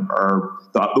organization are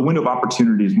the window of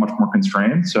opportunity is much more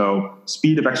constrained. So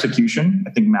speed of execution,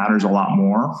 I think, matters a lot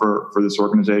more for this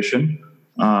organization.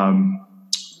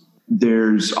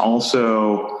 There's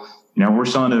also, we're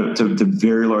selling to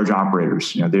very large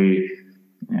operators.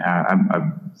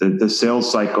 The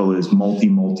sales cycle is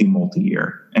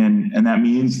multi-year. And that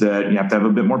means that you have to have a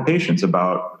bit more patience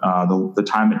about the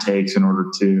time it takes in order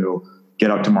to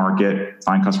get out to market,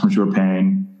 find customers who are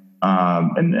paying.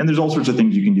 And there's all sorts of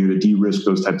things you can do to de-risk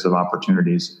those types of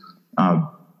opportunities.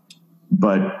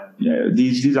 But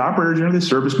these operators, they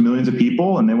service millions of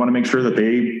people, and they want to make sure that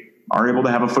they are able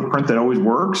to have a footprint that always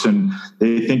works, and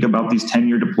they think about these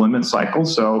 10-year deployment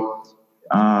cycles. So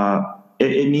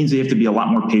it means they have to be a lot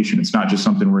more patient. It's not just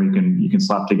something where you can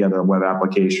slap together a web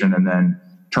application and then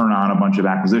turn on a bunch of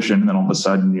acquisition, and then all of a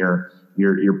sudden you're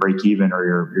break even or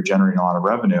you're generating a lot of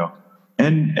revenue.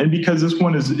 And because this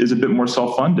one is a bit more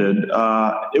self-funded,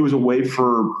 it was a way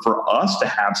for us to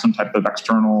have some type of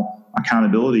external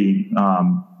accountability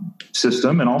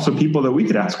system, and also people that we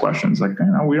could ask questions like,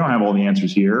 we don't have all the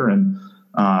answers here. And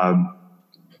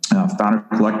Founder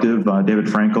Collective, David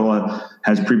Frankel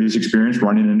has previous experience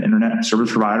running an internet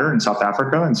service provider in South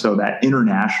Africa. And so that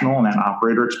international and that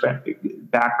operator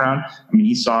background,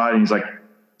 he saw it and he's like,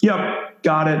 yep,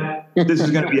 got it. This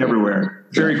is going to be everywhere.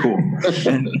 Very cool.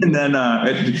 And then our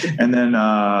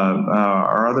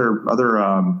other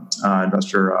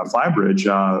investor,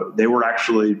 Flybridge, they were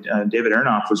actually, David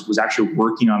Aronoff was actually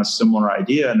working on a similar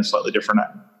idea and a slightly different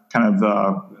kind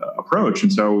of approach.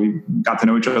 And so we got to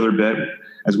know each other a bit,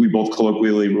 as we both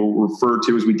colloquially refer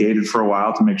to as we dated for a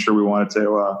while to make sure we wanted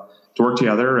to work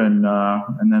together. And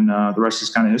then the rest is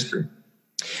kind of history.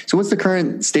 So what's the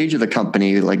current stage of the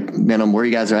company, like Minim, where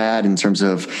you guys are at in terms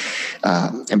of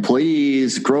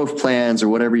employees, growth plans, or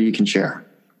whatever you can share?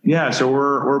 Yeah, so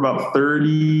we're about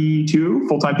 32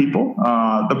 full-time people.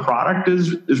 The product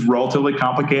is relatively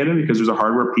complicated because there's a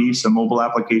hardware piece, a mobile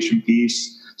application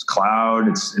piece, it's cloud,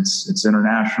 it's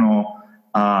international.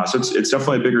 So it's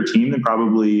definitely a bigger team than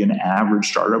probably an average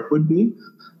startup would be.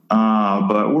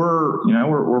 But we're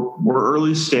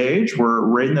early stage. We're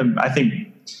right in the, I think,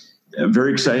 a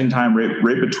very exciting time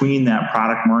right between that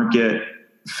product market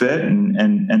fit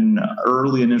and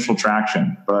early initial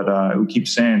traction. But we keep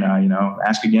saying,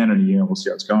 ask again in a year, we'll see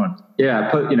how it's going.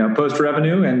 Yeah, post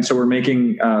revenue, and so we're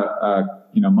making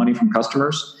money from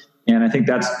customers, and I think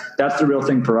that's the real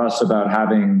thing for us about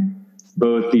having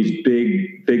both these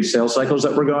big sales cycles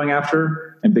that we're going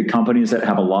after and big companies that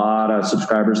have a lot of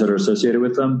subscribers that are associated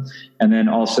with them, and then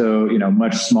also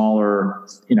much smaller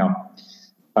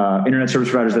internet service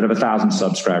providers that have 1,000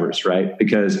 subscribers, right?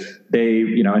 Because they,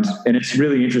 and it's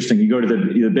really interesting. You go to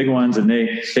the big ones and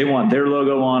they want their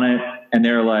logo on it, and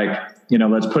they're like,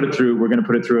 let's put it through. We're going to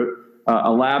put it through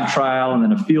a lab trial, and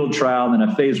then a field trial, and then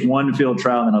a phase 1 field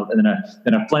trial, and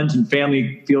then a friends and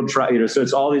family field trial. So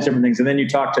it's all these different things. And then you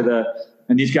talk to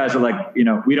and these guys are like,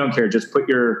 we don't care. Just put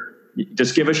your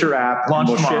just give us your app and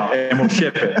we'll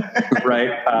ship it.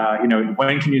 Right.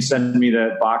 When can you send me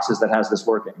the boxes that has this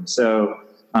working? So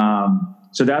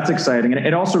that's exciting. And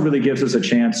it also really gives us a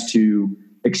chance to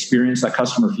experience that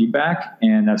customer feedback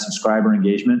and that subscriber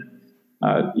engagement,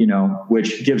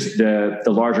 which gives the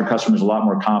larger customers a lot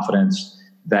more confidence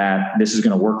that this is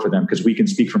going to work for them, because we can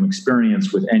speak from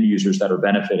experience with end users that are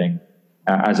benefiting,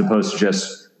 as opposed to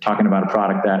just talking about a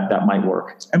product that might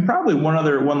work. And probably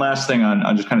one last thing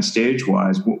on just kind of stage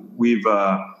wise, we've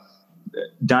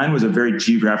Dyn was a very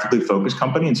geographically focused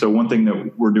company, and so one thing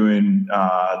that we're doing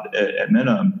at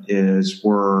Minim is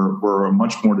we're a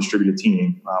much more distributed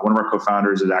team. One of our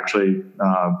co-founders is actually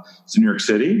it's in New York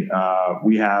City.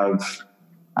 We have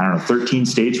 13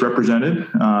 states represented,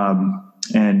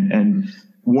 and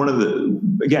one of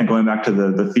again, going back to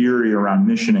the theory around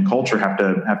mission and culture have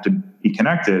to be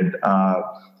connected.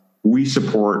 We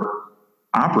support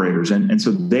operators, and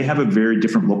so they have a very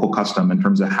different local custom in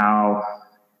terms of how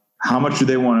much do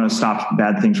they want to stop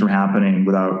bad things from happening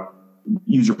without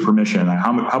user permission?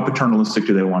 How paternalistic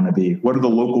do they want to be? What are the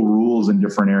local rules in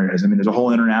different areas? I mean, there's a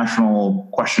whole international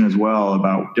question as well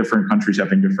about different countries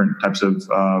having different types of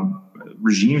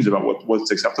regimes about what's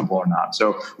acceptable or not.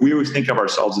 So we always think of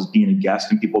ourselves as being a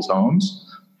guest in people's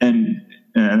homes, and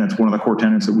that's one of the core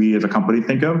tenets that we as a company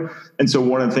think of. And so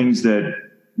one of the things that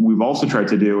we've also tried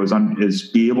to do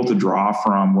is be able to draw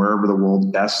from wherever the world's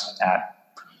best at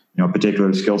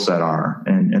particular skill set are.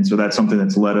 And so that's something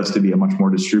that's led us to be a much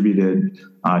more distributed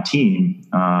team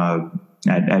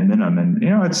at Minim. And,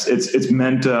 it's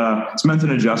meant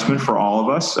an adjustment for all of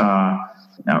us.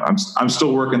 Now I'm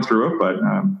still working through it, but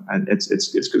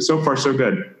it's good. So far so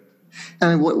good.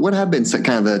 I mean, what have been some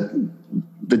kind of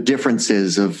the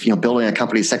differences of, building a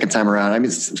company second time around? I mean,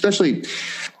 especially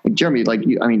Jeremy,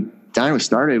 Dyn was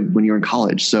started when you were in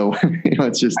college. So,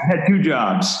 it's just. I had 2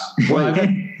 jobs. Well,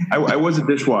 I was a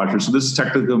dishwasher, so this is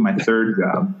technically my 3rd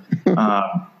job.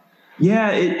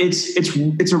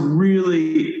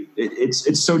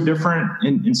 It's so different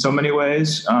in so many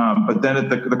ways. But then at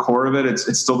the core of it,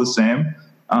 it's still the same.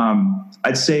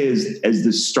 I'd say as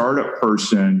the startup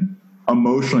person,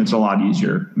 emotionally, it's a lot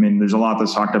easier. I mean, there's a lot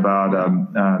that's talked about.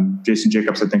 Jason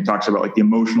Jacobs, I think, talks about like the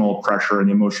emotional pressure and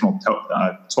the emotional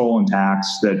toll and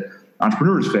tax that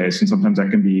entrepreneurs face, and sometimes that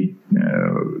can be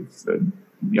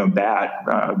bad,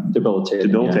 debilitating.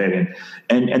 Yeah.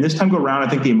 And this time go around, I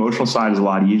think the emotional side is a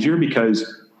lot easier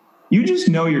because you just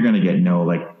know you're going to get no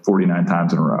like 49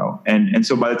 times in a row. And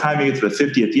so by the time you get to the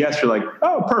 50th yes, you're like,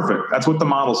 oh, perfect. That's what the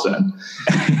model said.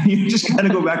 You just kind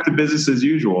of go back to business as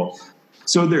usual.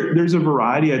 So there's a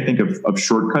variety, I think, of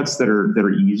shortcuts that are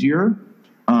easier.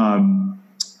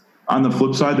 On the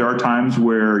flip side, there are times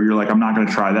where you're like, I'm not going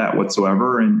to try that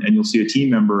whatsoever. And you'll see a team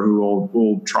member who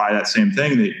will try that same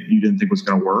thing that you didn't think was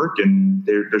going to work, and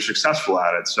they're successful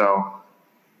at it. So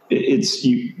it's,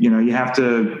 you have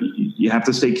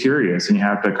to stay curious, and you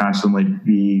have to constantly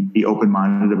be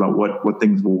open-minded about what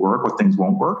things will work, what things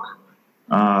won't work.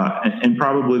 And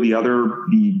probably the other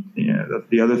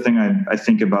thing I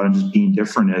think about and just being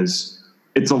different is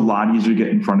it's a lot easier to get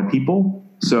in front of people.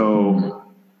 So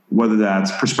whether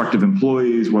that's prospective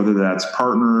employees, whether that's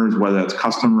partners, whether that's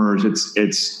customers,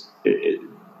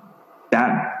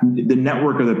 that the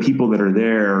network of the people that are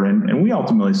there, and we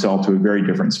ultimately sell to a very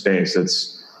different space.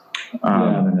 It's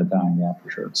for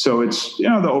sure. So it's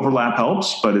the overlap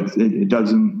helps, but it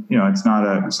doesn't it's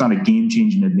not a game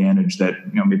changing advantage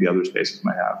that maybe other spaces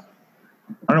might have.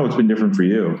 I don't know what's been different for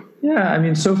you. Yeah, I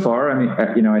mean, so far,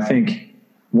 I think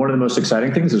one of the most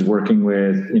exciting things is working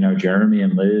with Jeremy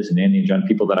and Liz and Andy and John,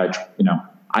 people that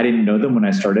I didn't know them when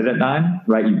I started at Dyn.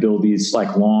 Right, you build these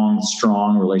like long,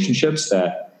 strong relationships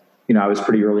that I was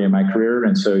pretty early in my career,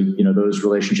 and so those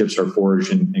relationships are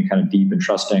forged and kind of deep and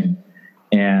trusting.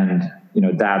 And,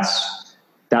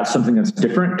 that's something that's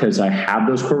different because I have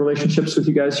those core relationships with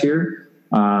you guys here.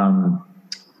 And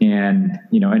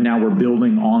now we're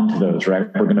building onto those, right?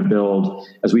 We're going to build,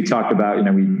 as we talked about,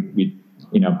 we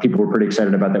people were pretty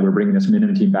excited about that. We're bringing this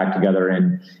Minim team back together,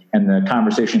 and the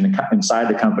conversation inside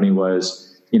the company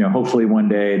was, hopefully one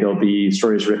day there'll be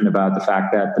stories written about the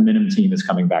fact that the Minim team is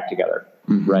coming back together,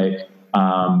 right?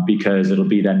 Because it'll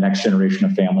be that next generation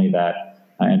of family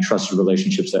and trusted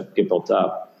relationships that get built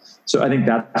up. So I think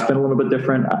that's been a little bit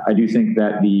different. I do think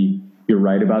that you're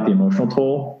right about the emotional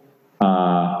toll,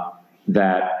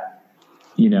 that,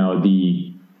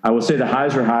 I will say the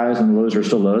highs are highs and the lows are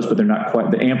still lows, but they're not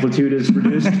quite, the amplitude is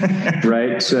reduced,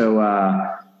 right? So,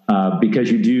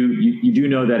 because you do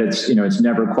know that it's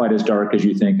never quite as dark as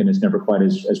you think, and it's never quite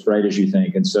as bright as you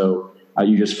think. And so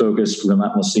you just focus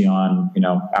relentlessly on,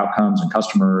 outcomes and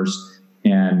customers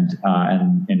and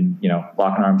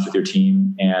locking arms with your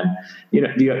team. And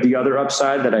the other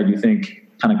upside that I do think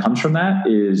kind of comes from that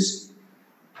is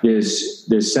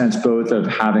this sense both of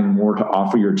having more to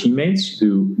offer your teammates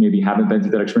who maybe haven't been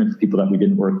through that experience, people that we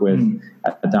didn't work with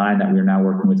at Dine that we are now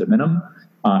working with at Minim.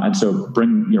 And so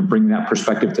bring that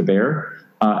perspective to bear.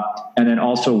 And then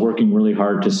also working really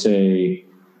hard to stay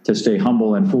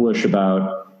humble and foolish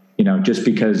about, just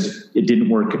because it didn't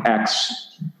work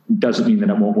X doesn't mean that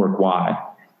it won't work Y.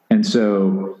 And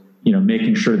so,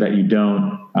 making sure that you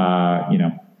don't,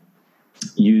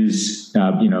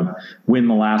 win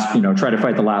the last, try to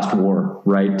fight the last war,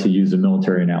 right? To use a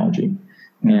military analogy.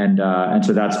 And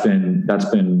so that's been,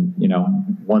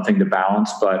 one thing to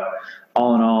balance, but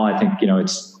all in all, I think,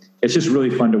 it's just really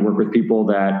fun to work with people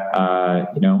that,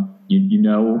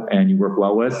 and you work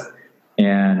well with.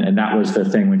 And that was the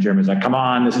thing when Jeremy was like, come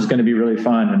on, this is going to be really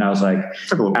fun. And I was like, it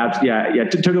took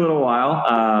a little while.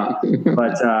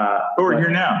 But we're here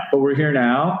now. But we're here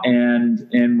now.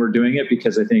 And we're doing it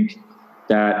because I think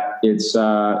that it's,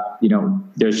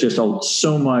 there's just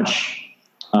so much,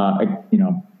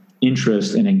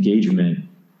 interest and engagement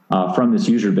from this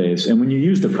user base. And when you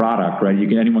use the product, right,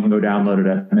 anyone can go download it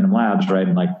at Minim Labs, right,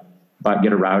 and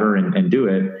get a router and do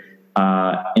it.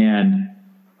 And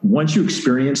once you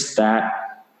experience that,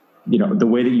 the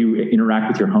way that you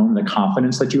interact with your home, the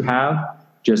confidence that you have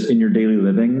just in your daily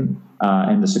living,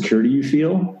 and the security you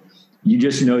feel, you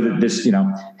just know that this,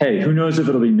 hey, who knows if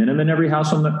it'll be Minim in every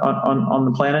house on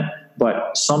the planet,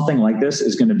 but something like this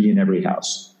is going to be in every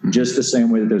house, just the same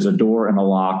way that there's a door and a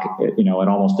lock, at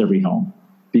almost every home,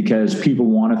 because people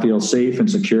want to feel safe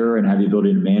and secure and have the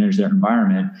ability to manage their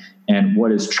environment. And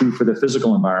what is true for the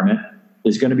physical environment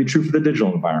is going to be true for the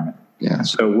digital environment. Yeah.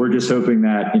 So we're just hoping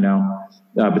that,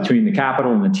 between the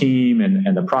capital and the team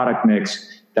and the product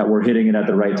mix, that we're hitting it at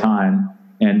the right time,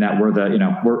 and that we're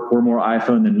we're more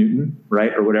iPhone than Newton,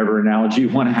 right? Or whatever analogy you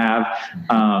want to have.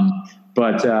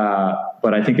 But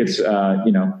I think it's,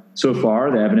 so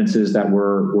far the evidence is that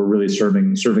we're really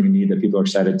serving a need that people are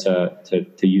excited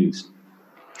to use.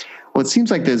 Well, it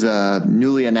seems like there's a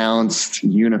newly announced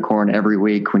unicorn every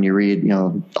week when you read,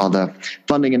 all the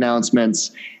funding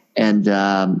announcements. And,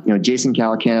 Jason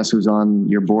Calacanis, who's on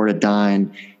your board at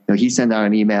Dine, he sent out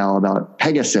an email about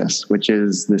Pegasus, which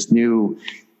is this new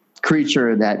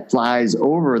creature that flies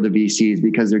over the VCs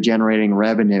because they're generating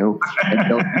revenue and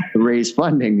don't have to raise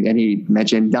funding. And he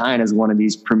mentioned Dine as one of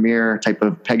these premier type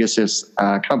of Pegasus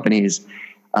companies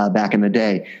back in the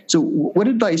day. So what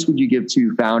advice would you give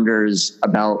to founders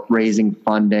about raising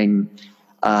funding?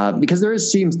 Because there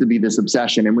seems to be this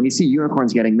obsession. And when you see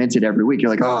unicorns getting minted every week, you're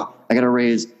like, oh, I got to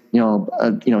raise,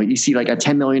 you see like a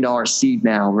 $10 million seed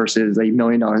now versus $8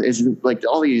 million. It's like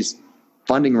all these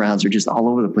funding rounds are just all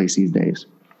over the place these days.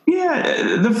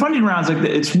 Yeah, the funding rounds,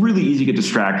 it's really easy to get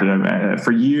distracted.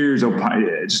 For years,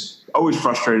 it's always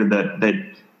frustrated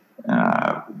that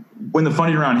when the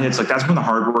funding round hits, that's when the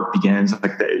hard work begins.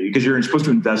 Because you're supposed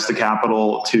to invest the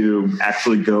capital to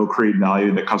actually go create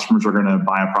value that customers are going to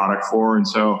buy a product for. And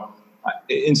so,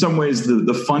 in some ways,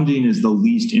 the funding is the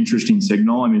least interesting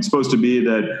signal. I mean, it's supposed to be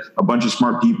that a bunch of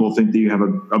smart people think that you have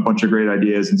a bunch of great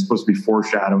ideas, and it's supposed to be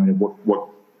foreshadowing of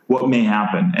what may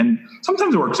happen. And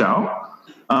sometimes it works out.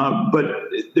 But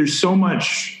there's so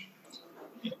much,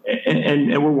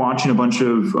 and we're watching a bunch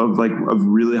of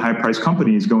really high priced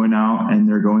companies going out, and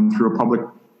they're going through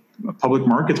a public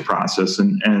markets process,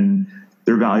 and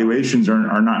their valuations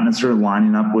are not necessarily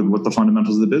lining up with what the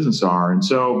fundamentals of the business are. And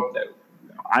so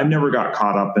I've never got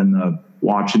caught up in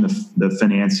watching the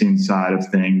financing side of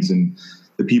things, and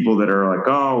the people that are like,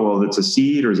 oh, well, it's a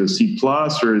seed, or is it a C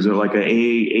plus, or is it like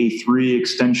A3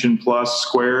 extension plus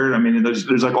squared? I mean,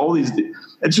 there's all these.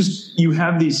 It's just, you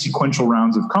have these sequential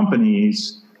rounds of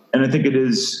companies, and I think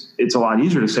it's a lot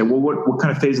easier to say, well, what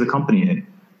kind of phase of the company in?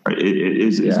 Right?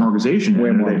 Is an organization way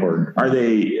more important? Are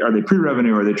they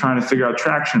pre-revenue? Are they trying to figure out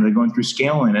traction? Are they going through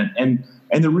scaling?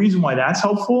 And the reason why that's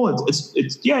helpful,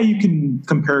 it's you can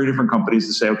compare different companies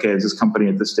to say, okay, is this company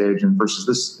at this stage and versus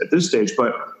this at this stage,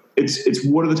 but it's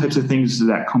what are the types of things does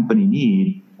that company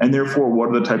need, and therefore what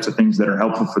are the types of things that are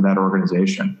helpful for that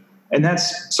organization. And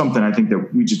that's something I think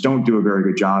that we just don't do a very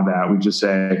good job at. We just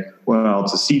say, well,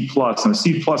 it's a C plus, and a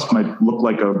C plus might look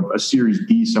like a Series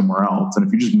B somewhere else. And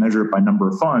if you just measure it by number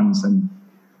of funds, then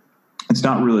it's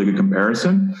not really a good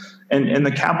comparison. And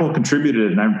the capital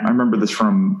contributed, and I remember this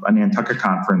from a Nantucket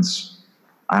conference,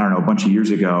 I don't know, a bunch of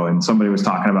years ago, and somebody was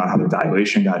talking about how the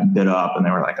valuation got bid up, and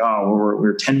they were like, oh, well,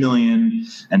 we're 10 million,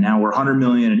 and now we're 100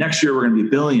 million, and next year we're going to be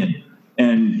 $1 billion.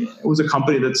 And it was a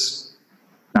company that's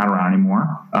not around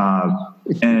anymore.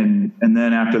 And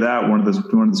then after that, one of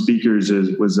the speakers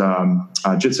was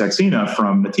Jit Saxena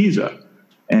from Netezza.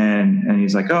 And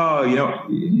he's like, oh,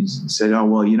 he said, oh,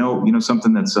 well,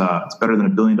 something that's it's better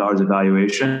than $1 billion of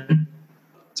valuation.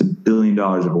 It's $1 billion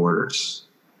of orders.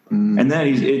 And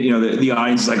then the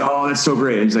audience is like, oh, that's so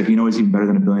great. And he's like, it's even better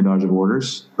than $1 billion of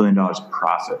orders, $1 billion of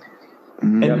profit.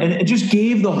 And it just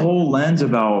gave the whole lens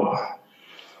about,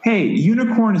 hey,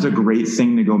 unicorn is a great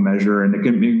thing to go measure. And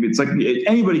it's like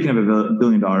anybody can have a $1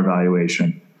 billion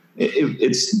valuation.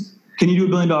 Can you do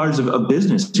 $1 billion of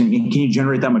business? Can you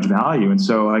generate that much value? And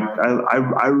so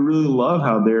I really love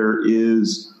how there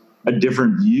is a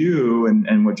different view.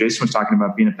 And what Jason was talking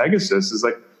about being a Pegasus is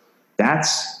like,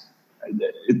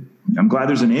 I'm glad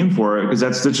there's a name for it, because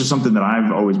that's just something that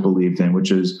I've always believed in,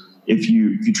 which is if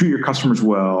you treat your customers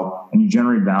well and you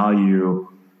generate value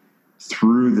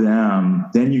through them,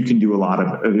 then you can do a lot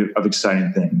of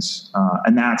exciting things.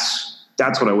 And that's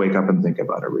what I wake up and think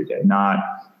about every day. Not,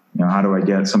 how do I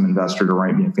get some investor to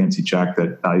write me a fancy check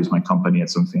that values my company at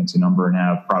some fancy number and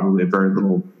have probably a very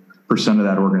little percent of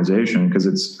that organization, because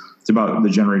it's about the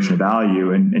generation of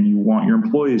value, and you want your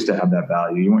employees to have that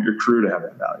value. You want your crew to have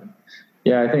that value.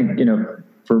 Yeah, I think,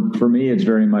 for me, it's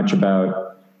very much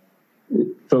about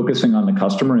focusing on the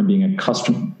customer and being a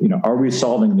customer. Are we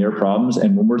solving their problems?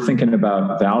 And when we're thinking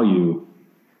about value,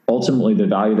 ultimately the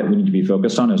value that we need to be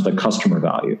focused on is the customer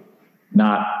value.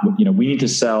 Not, we need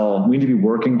to be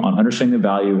working on understanding the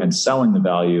value and selling the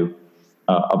value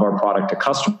of our product to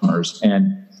customers.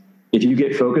 And if you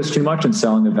get focused too much on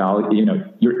selling the value,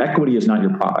 your equity is not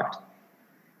your product,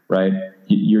 right?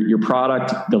 Your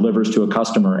product delivers to a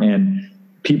customer, and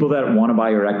people that want to buy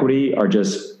your equity are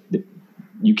just,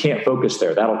 you can't focus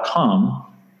there. That'll come,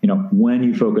 when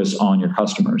you focus on your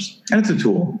customers. And it's a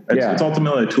tool. It's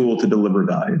ultimately a tool to deliver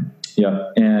value.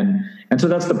 Yeah. And so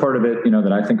that's the part of it,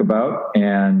 that I think about.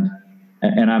 And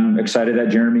I'm excited that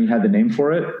Jeremy had the name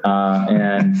for it.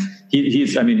 And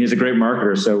he's a great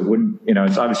marketer. So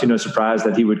it's obviously no surprise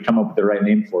that he would come up with the right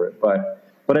name for it.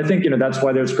 But I think, that's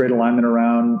why there's great alignment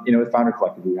around, with Founder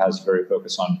Collective, who has very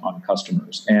focus on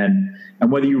customers. And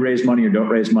whether you raise money or don't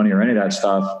raise money or any of that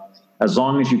stuff, as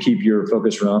long as you keep your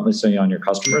focus relentlessly on your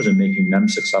customers and making them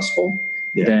successful,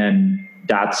 then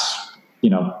that's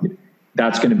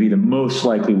going to be the most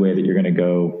likely way that you're going to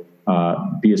go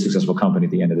be a successful company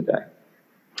at the end of the day.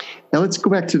 Now let's go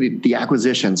back to the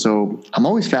acquisition. So I'm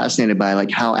always fascinated by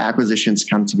like how acquisitions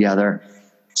come together.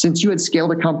 Since you had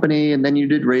scaled a company and then you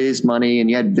did raise money and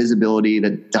you had visibility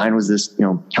that Dyn was this,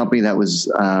 company that was,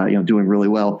 doing really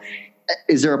well.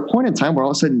 Is there a point in time where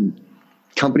all of a sudden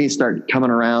companies start coming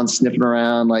around, sniffing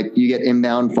around, like you get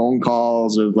inbound phone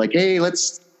calls of like, hey,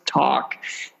 let's talk.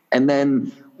 And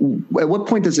then at what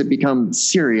point does it become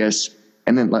serious?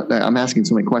 And then I'm asking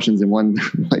so many questions in one.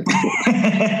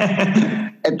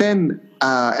 And then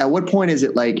at what point is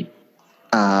it like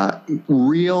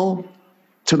real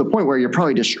to the point where you're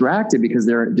probably distracted because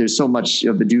there's so much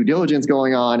of the due diligence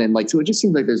going on, and like, so it just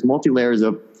seems like there's multi layers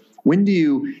of when do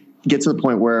you get to the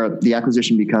point where the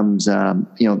acquisition becomes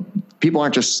people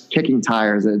aren't just kicking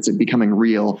tires, it's becoming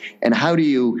real, and how do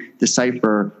you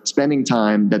decipher spending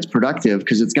time that's productive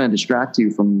because it's going to distract you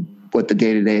from what the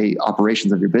day-to-day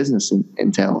operations of your business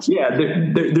entails? Yeah,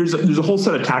 there's a whole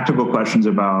set of tactical questions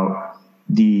about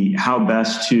how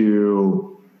best to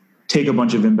take a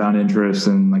bunch of inbound interest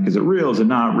and like, is it real? Is it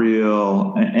not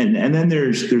real? And then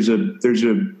there's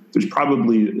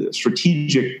probably a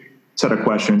strategic set of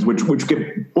questions which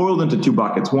get boiled into two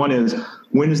buckets. One is,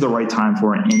 when is the right time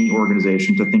for any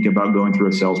organization to think about going through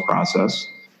a sales process,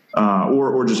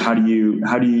 or just how do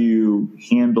you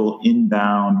handle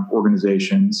inbound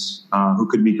organizations who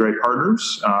could be great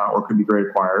partners or could be great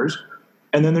acquirers?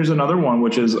 And then there's another one,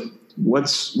 which is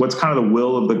what's kind of the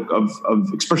will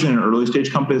of especially in an early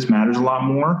stage company, this matters a lot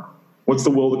more. What's the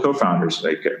will of the co-founders?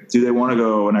 Like, do they want to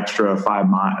go an extra 5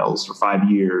 miles or 5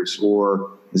 years,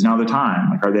 or is now the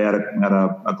time? Like, are they at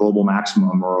a global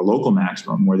maximum or a local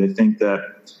maximum where they think that,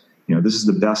 this is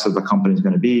the best that the company is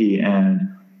going to be,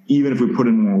 and even if we put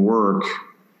in more work,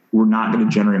 we're not going to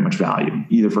generate much value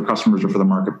either for customers or for the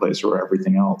marketplace or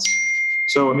everything else.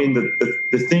 So, I mean,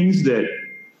 the things that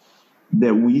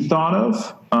we thought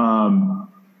of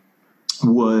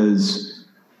was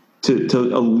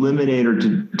to eliminate or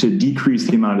to decrease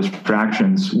the amount of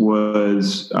distractions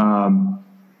was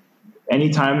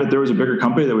anytime that there was a bigger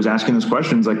company that was asking those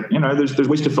questions, like, there's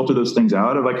ways to filter those things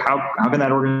out of like, how can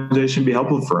that organization be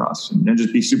helpful for us, and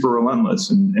just be super relentless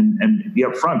and be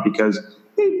upfront, because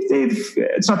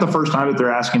it's not the first time that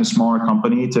they're asking a smaller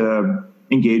company to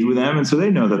engage with them. And so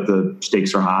they know that the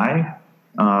stakes are high.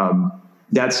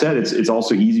 That said, it's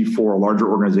also easy for a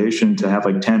larger organization to have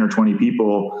like 10 or 20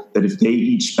 people that if they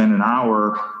each spend an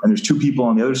hour and there's 2 people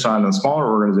on the other side of the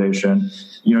smaller organization,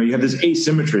 you have this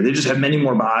asymmetry. They just have many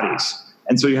more bodies.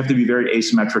 And so you have to be very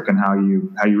asymmetric in how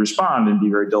you respond and be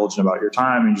very diligent about your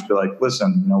time and just be like,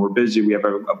 listen, we're busy. We have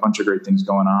a bunch of great things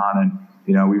going on. And,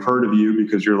 we've heard of you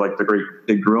because you're like the great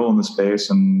big grill in the space,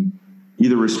 and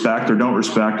either respect or don't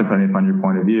respect, depending upon your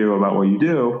point of view about what you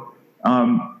do.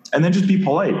 And then just be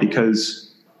polite,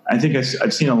 because I think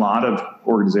I've seen a lot of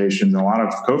organizations and a lot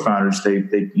of co-founders, they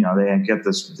get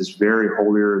this very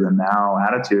holier than thou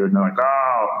attitude, and they're like,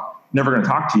 oh, never going to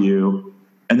talk to you.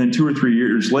 And then 2 or 3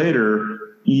 years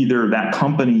later, either that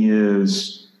company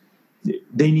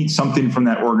they need something from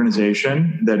that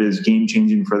organization that is game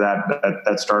changing for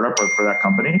that startup or for that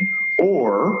company,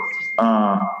 or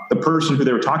the person who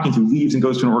they were talking to leaves and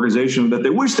goes to an organization that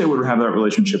they wish they would have that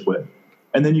relationship with.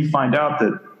 And then you find out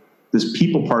that this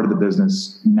people part of the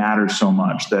business matters so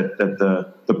much that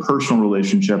the personal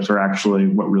relationships are actually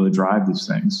what really drive these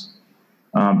things.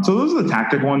 So those are the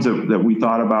tactic ones that we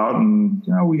thought about, and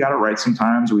we got it right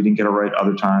sometimes, we didn't get it right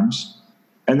other times.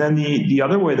 And then the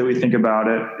other way that we think about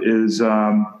it is,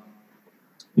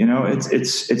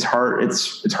 it's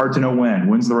hard to know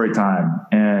when's the right time.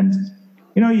 And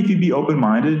if you be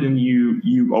open-minded and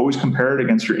you always compare it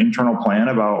against your internal plan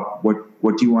about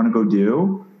what do you want to go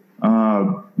do.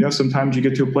 Sometimes you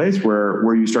get to a place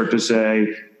where you start to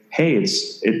say, hey,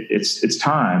 it's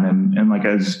time. And like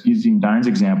I was using Dine's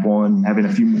example and having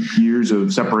a few years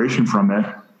of separation from it,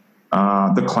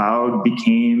 the cloud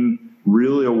became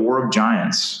really a war of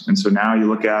giants. And so now you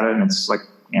look at it and it's like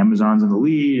Amazon's in the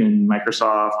lead and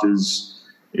Microsoft is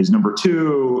number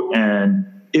 2. And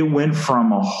it went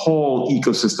from a whole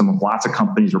ecosystem of lots of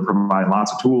companies that provide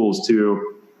lots of tools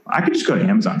to, I could just go to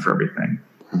Amazon for everything,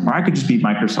 or I could just beat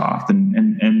Microsoft.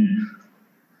 And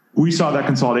we saw that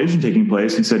consolidation taking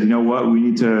place and said, you know what, we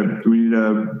need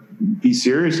to be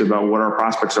serious about what our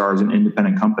prospects are as an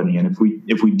independent company. And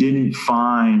if we didn't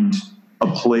find a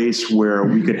place where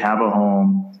we could have a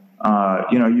home,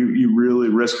 you really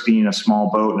risk being a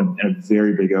small boat in a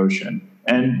very big ocean.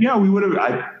 And we would have.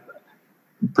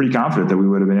 I'm pretty confident that we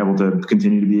would have been able to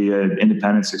continue to be an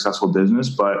independent, successful business.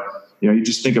 But you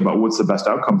just think about what's the best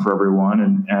outcome for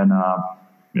everyone, and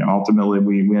ultimately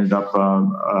we ended up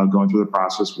going through the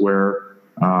process where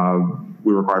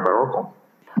we were acquired by Oracle.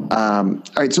 All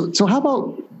right. So how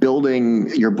about building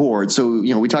your board? So,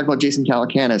 we talked about Jason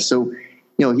Calacanis. So,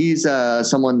 he's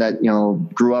someone that,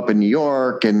 grew up in New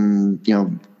York and,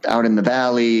 out in the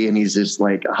Valley, and he's just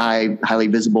like a highly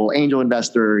visible angel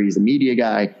investor. He's a media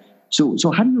guy.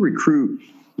 So how do you recruit,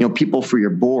 people for your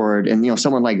board? And,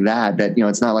 someone like that,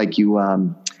 it's not like you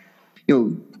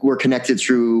were connected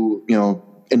through,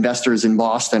 investors in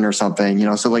Boston or something,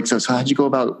 so how'd you go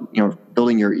about,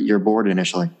 building your board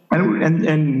initially?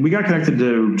 And we got connected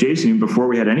to Jason before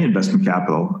we had any investment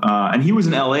capital. And he was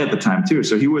in LA at the time too.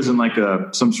 So he wasn't like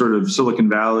some sort of Silicon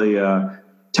Valley,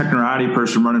 technorati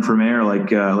person running for mayor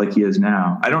like he is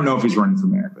now. I don't know if he's running for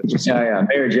mayor, but just,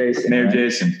 Mayor Jason.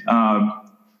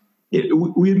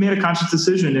 We had made a conscious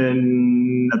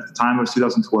decision at the time of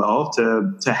 2012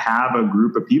 to have a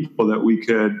group of people that we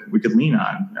could lean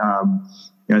on.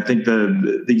 I think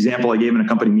the example I gave in a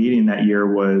company meeting that year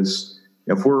was,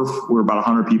 if we're about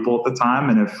 100 people at the time,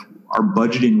 and if our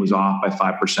budgeting was off by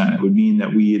 5%, it would mean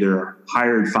that we either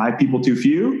hired 5 people too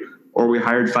few or we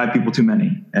hired 5 people too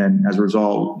many. And as a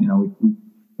result, we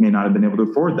may not have been able to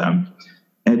afford them.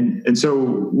 And so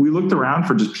we looked around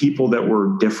for just people that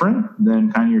were different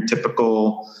than kind of your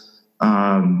typical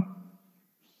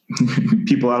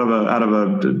people out of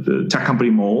a tech company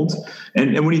mold.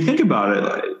 And when you think about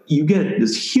it, you get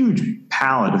this huge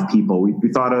palette of people.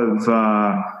 We thought of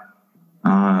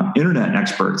internet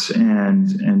experts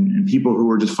and people who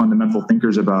were just fundamental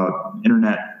thinkers about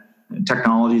internet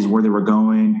technologies, where they were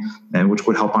going, and which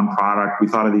would help on product. We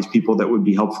thought of these people that would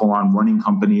be helpful on running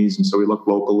companies. And so we looked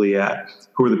locally at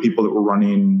who are the people that were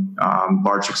running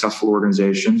large successful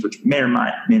organizations, which may or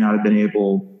may not have been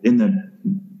able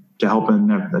to help in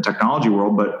the technology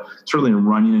world, but certainly in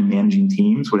running and managing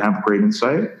teams would have great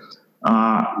insight.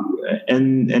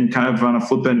 And kind of on a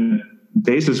flippant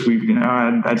basis,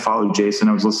 I'd followed Jason.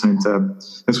 I was listening to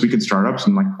This Week in Startups,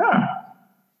 and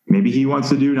maybe he wants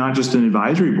to do not just an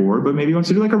advisory board, but maybe he wants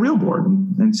to do like a real board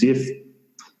and see if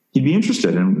he'd be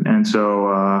interested. And so,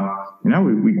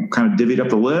 we kind of divvied up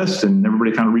the list, and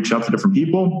everybody kind of reached out to different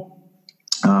people.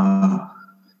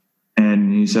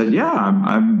 And he said,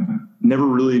 I've never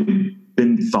really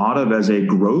been thought of as a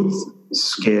growth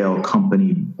scale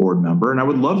company board member. And I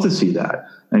would love to see that.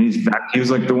 And he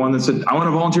was like the one that said, I want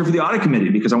to volunteer for the audit committee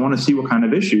because I want to see what kind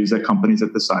of issues that companies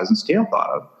at this size and scale thought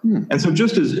of. And so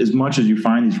just as much as you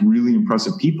find these really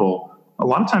impressive people, a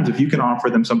lot of times if you can offer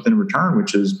them something in return,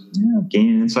 which is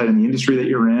gaining insight in the industry that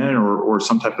you're in or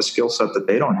some type of skill set that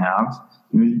they don't have,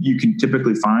 you can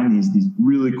typically find these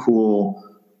really cool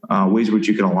ways in which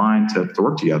you can align to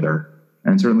work together.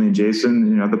 And certainly in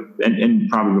Jason, and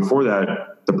probably before that,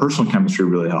 the personal chemistry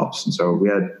really helps. And so we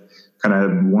had kind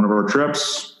of one of our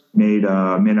trips made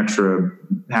an extra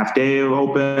half day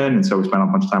open. And so we spent a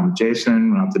bunch of time with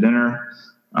Jason, went out to dinner.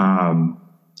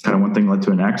 Kind of one thing led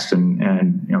to the next.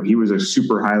 And he was a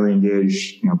super highly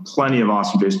engaged, plenty of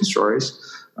awesome Jason stories.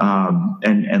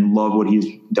 And love what he's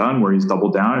done, where he's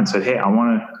doubled down and said, hey, I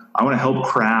want to help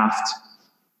craft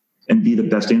and be the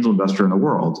best angel investor in the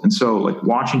world. And so like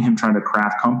watching him trying to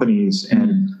craft companies,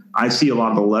 and I see a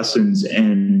lot of the lessons,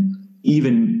 and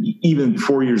even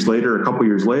 4 years later, a couple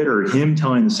years later, him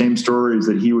telling the same stories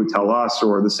that he would tell us,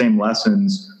 or the same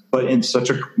lessons, but in such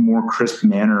a more crisp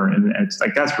manner. And it's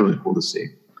like, that's really cool to see.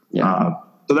 Yeah.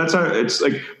 So it's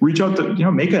like, reach out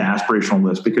to, make an aspirational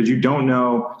list, because you don't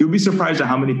know, you'll be surprised at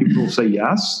how many people will say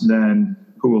yes, than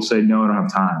who will say, no, I don't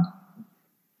have time.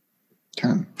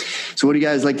 Okay. So what do you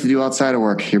guys like to do outside of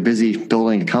work? You're busy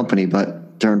building a company,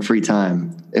 but during free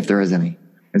time, if there is any.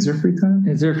 Is there free time?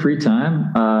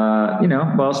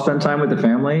 Well, spend time with the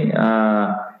family,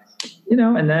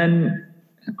 and then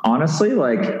honestly,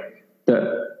 like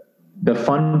the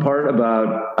fun part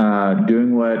about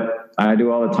doing what I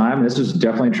do all the time, this is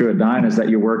definitely true at Dine, is that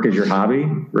your work is your hobby,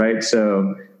 right?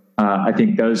 So I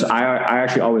think I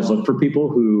actually always look for people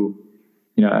who,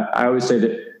 I always say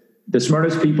that the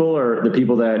smartest people are the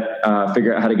people that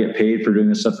figure out how to get paid for doing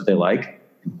the stuff that they like.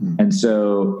 Mm-hmm. And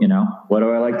so, what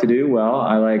do I like to do? Well,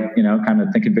 I like, kind of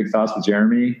thinking big thoughts with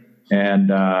Jeremy,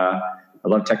 and I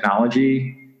love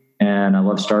technology, and I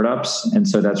love startups. And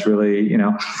so that's really,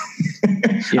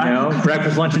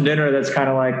 breakfast, lunch, and dinner. That's kind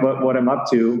of like what I'm up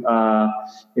to.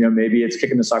 Maybe it's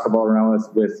kicking the soccer ball around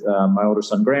with my older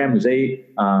son, Graham, who's 8,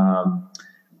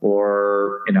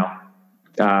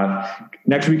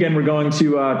 next weekend we're going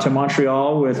to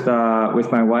Montreal with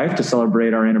my wife to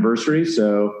celebrate our anniversary.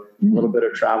 So a little bit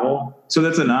of travel. So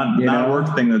that's a not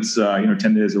work thing that's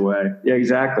 10 days away. Yeah,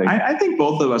 exactly. I think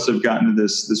both of us have gotten to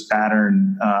this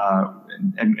pattern,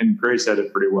 and Gray said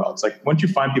it pretty well. It's like once you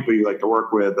find people you like to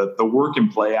work with, the work and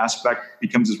play aspect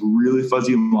becomes this really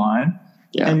fuzzy line.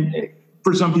 Yeah. And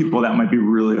for some people that might be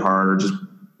really hard or just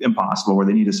impossible, where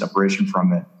they need a separation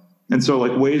from it. And so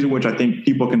like ways in which I think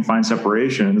people can find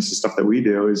separation, and this is stuff that we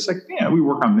do, is like, we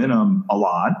work on Minim a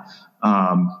lot.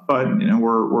 But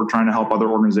we're trying to help other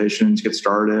organizations get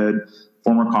started,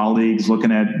 former colleagues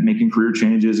looking at making career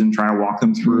changes and trying to walk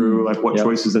them through like what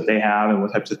choices that they have and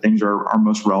what types of things are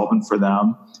most relevant for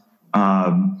them.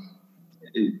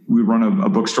 We run a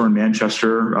bookstore in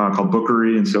Manchester called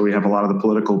Bookery. And so we have a lot of the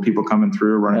political people coming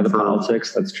through running for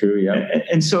politics. That's true. Yeah.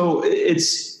 And so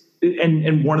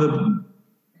and one of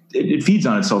it feeds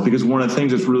on itself, because one of the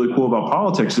things that's really cool about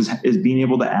politics is being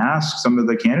able to ask some of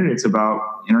the candidates about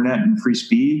internet and free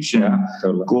speech and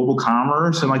global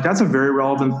commerce. And like, that's a very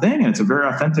relevant thing. And it's a very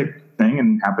authentic thing,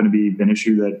 and happen to be an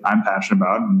issue that I'm passionate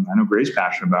about, and I know Gray's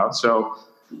passionate about. So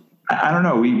I don't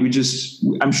know.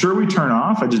 I'm sure we turn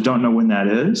off. I just don't know when that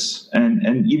is.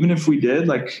 And even if we did,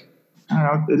 like, I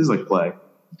don't know, it is like play.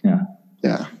 Yeah.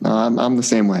 Yeah. I'm the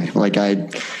same way. Like I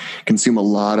consume a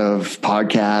lot of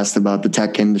podcasts about the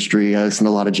tech industry. I listen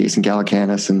to a lot of Jason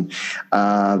Calacanis, and,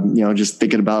 just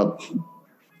thinking about,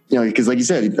 because like you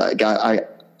said,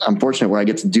 I'm fortunate where I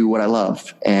get to do what I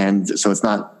love. And so it's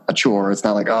not a chore. It's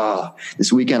not like,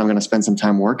 this weekend I'm going to spend some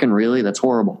time working. Really? That's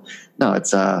horrible. No,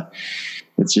 it's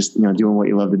just, doing what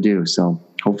you love to do. So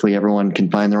hopefully everyone can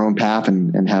find their own path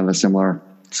and have a similar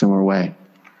way.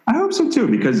 I hope so too,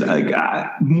 because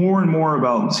more and more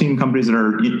about seeing companies that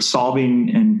are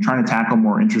solving and trying to tackle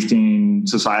more interesting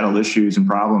societal issues and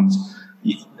problems.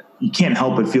 You can't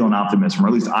help but feel an optimism, or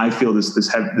at least I feel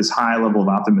this high level of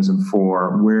optimism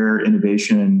for where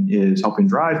innovation is helping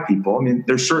drive people. I mean,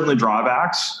 there's certainly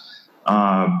drawbacks.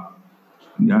 I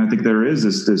think there is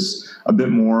this a bit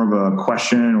more of a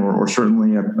question, or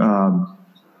certainly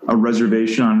a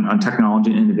reservation on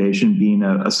technology and innovation being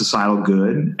a societal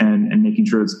good, and making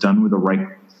sure it's done with the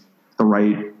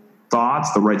right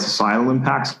thoughts, the right societal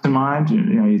impacts in mind.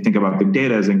 You think about big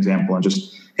data as an example, and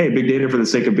just, hey, big data for the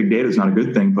sake of big data is not a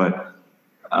good thing. But,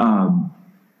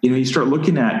 you start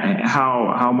looking at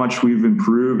how much we've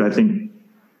improved. I think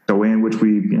the way in which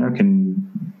we can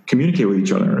communicate with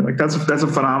each other. Like that's a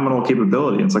phenomenal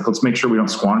capability. It's like, let's make sure we don't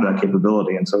squander that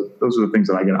capability. And so those are the things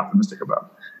that I get optimistic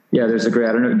about. Yeah, there's a great,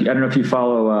 I don't know if you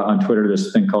follow on Twitter,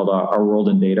 this thing called Our World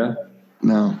in Data.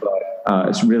 No. But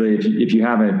it's really, if you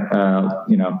haven't,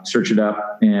 search it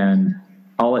up. And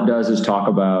all it does is talk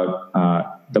about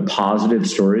the positive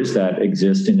stories that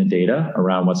exist in the data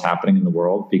around what's happening in the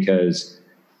world, because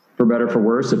for better, for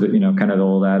worse, if it, kind of the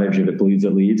old adage, if it bleeds,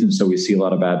 it leads. And so we see a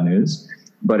lot of bad news.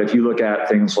 But if you look at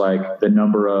things like the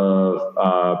number of,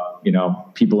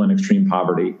 people in extreme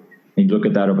poverty, and you look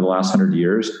at that over the last 100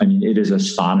 years, I mean, it is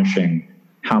astonishing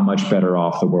how much better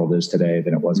off the world is today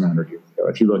than it was 100 years ago.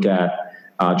 If you look at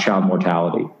child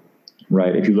mortality,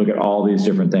 right? If you look at all these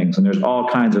different things, and there's all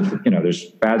kinds of, there's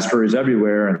bad stories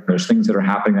everywhere, and there's things that are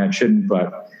happening that shouldn't,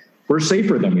 but we're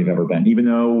safer than we've ever been, even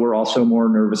though we're also more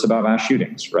nervous about mass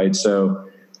shootings, right? So,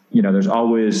 there's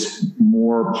always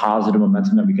more positive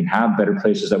momentum that we can have, better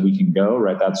places that we can go,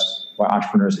 right? That's why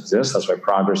entrepreneurs exist. That's why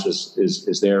progress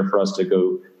is there for us to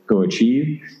go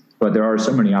achieve. But there are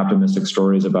so many optimistic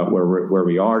stories about where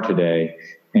we are today.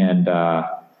 And,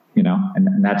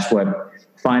 and that's what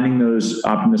finding those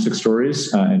optimistic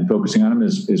stories and focusing on them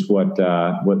is what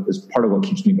is part of what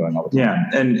keeps me going all the time.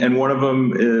 Yeah. And one of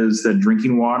them is that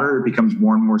drinking water becomes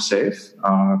more and more safe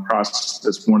across.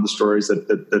 That's one of the stories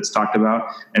that's talked about.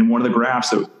 And one of the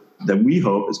graphs that we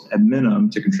hope is at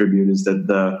Minim to contribute is that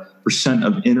the percent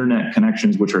of internet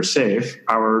connections which are safe,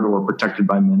 powered or protected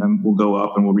by Minim, will go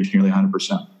up and will reach nearly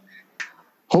 100%.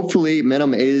 Hopefully,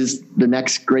 Minim is the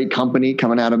next great company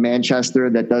coming out of Manchester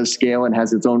that does scale and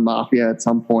has its own mafia at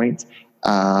some point.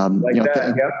 And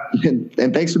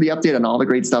thanks for the update on all the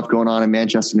great stuff going on in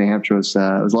Manchester, New Hampshire. It was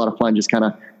a lot of fun just kind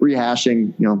of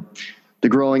rehashing, the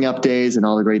growing up days and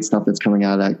all the great stuff that's coming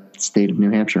out of that state of New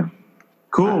Hampshire.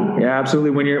 Cool. Yeah,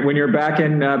 absolutely. When you're back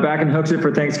in Hooksett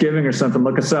for Thanksgiving or something,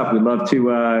 look us up. We'd love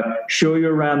to show you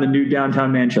around the new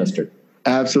downtown Manchester.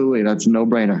 Absolutely. That's a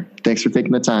no-brainer. Thanks for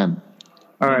taking the time.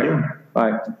 All right.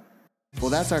 Bye.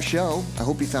 Well, that's our show. I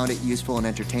hope you found it useful and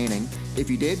entertaining. If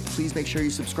you did, please make sure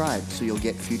you subscribe so you'll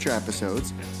get future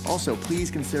episodes. Also, please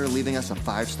consider leaving us a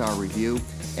 5-star review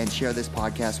and share this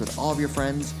podcast with all of your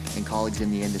friends and colleagues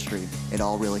in the industry. It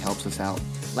all really helps us out.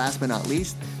 Last but not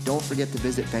least, don't forget to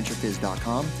visit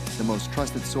venturefizz.com, the most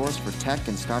trusted source for tech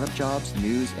and startup jobs,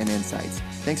 news, and insights.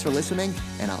 Thanks for listening,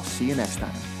 and I'll see you next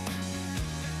time.